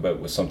we'll talk about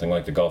with something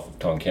like the Gulf of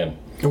Tonkin.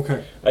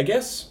 Okay. I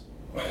guess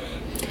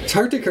It's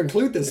hard to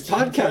conclude this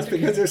podcast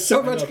because there's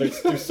so much.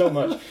 There's so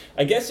much.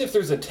 I guess if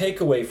there's a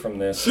takeaway from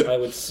this, I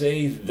would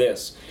say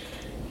this.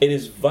 It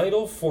is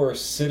vital for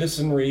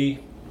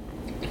citizenry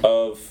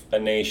of a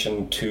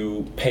nation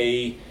to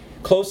pay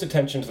close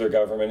attention to their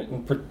government,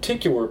 in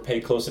particular pay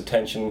close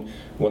attention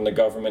when the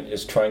government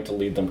is trying to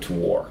lead them to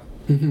war.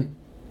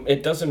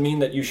 It doesn't mean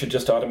that you should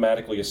just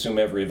automatically assume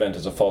every event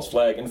is a false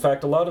flag. In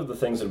fact, a lot of the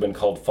things that have been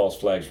called false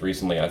flags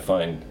recently I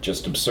find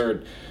just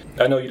absurd.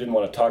 I know you didn't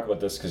want to talk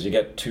about this because you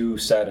get too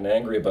sad and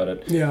angry about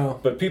it. Yeah.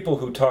 But people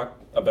who talk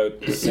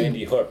about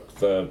Sandy Hook,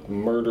 the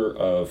murder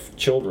of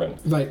children,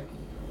 Right.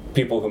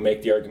 people who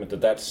make the argument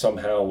that that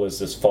somehow was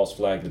this false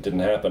flag that didn't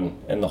happen,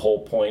 and the whole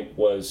point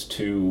was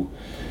to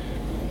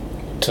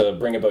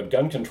bring about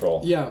gun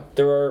control. Yeah.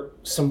 There are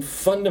some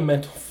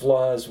fundamental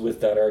flaws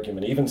with that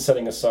argument, even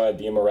setting aside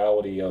the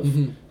immorality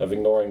of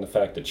ignoring the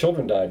fact that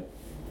children died.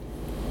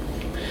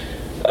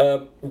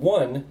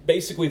 One,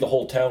 basically the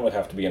whole town would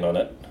have to be in on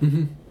it.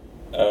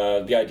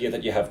 The idea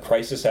that you have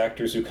crisis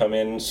actors who come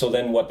in, so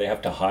then what, they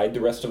have to hide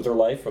the rest of their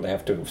life, or they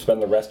have to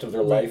spend the rest of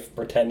their life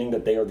pretending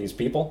that they are these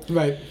people?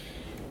 Right.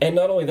 And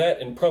not only that,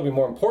 and probably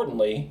more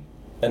importantly,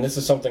 and this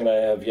is something that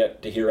I have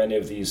yet to hear any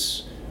of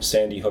these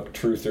Sandy Hook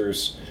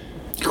truthers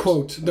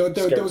Quote.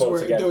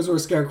 Those were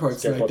scare quotes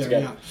scare right quotes there.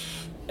 again,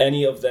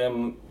 any of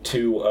them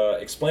to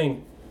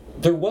explain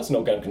there was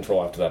no gun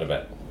control after that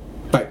event.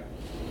 Yeah. Right.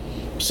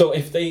 So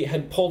if they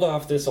had pulled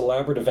off this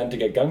elaborate event to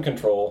get gun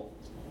control,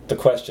 the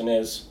question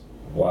is,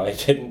 why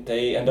didn't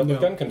they end up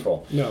with gun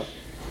control? No.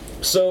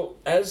 So,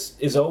 as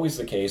is always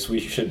the case, we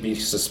should be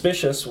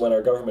suspicious when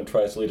our government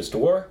tries to lead us to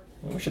war.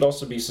 And we should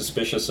also be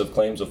suspicious of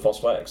claims of false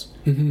flags.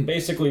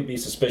 Basically, be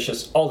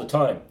suspicious all the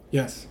time.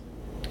 Yes.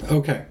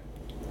 Okay.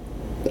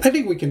 I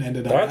think we can end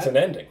it on That's that.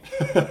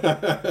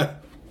 an ending.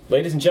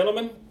 Ladies and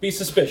gentlemen, be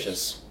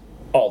suspicious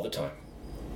all the time.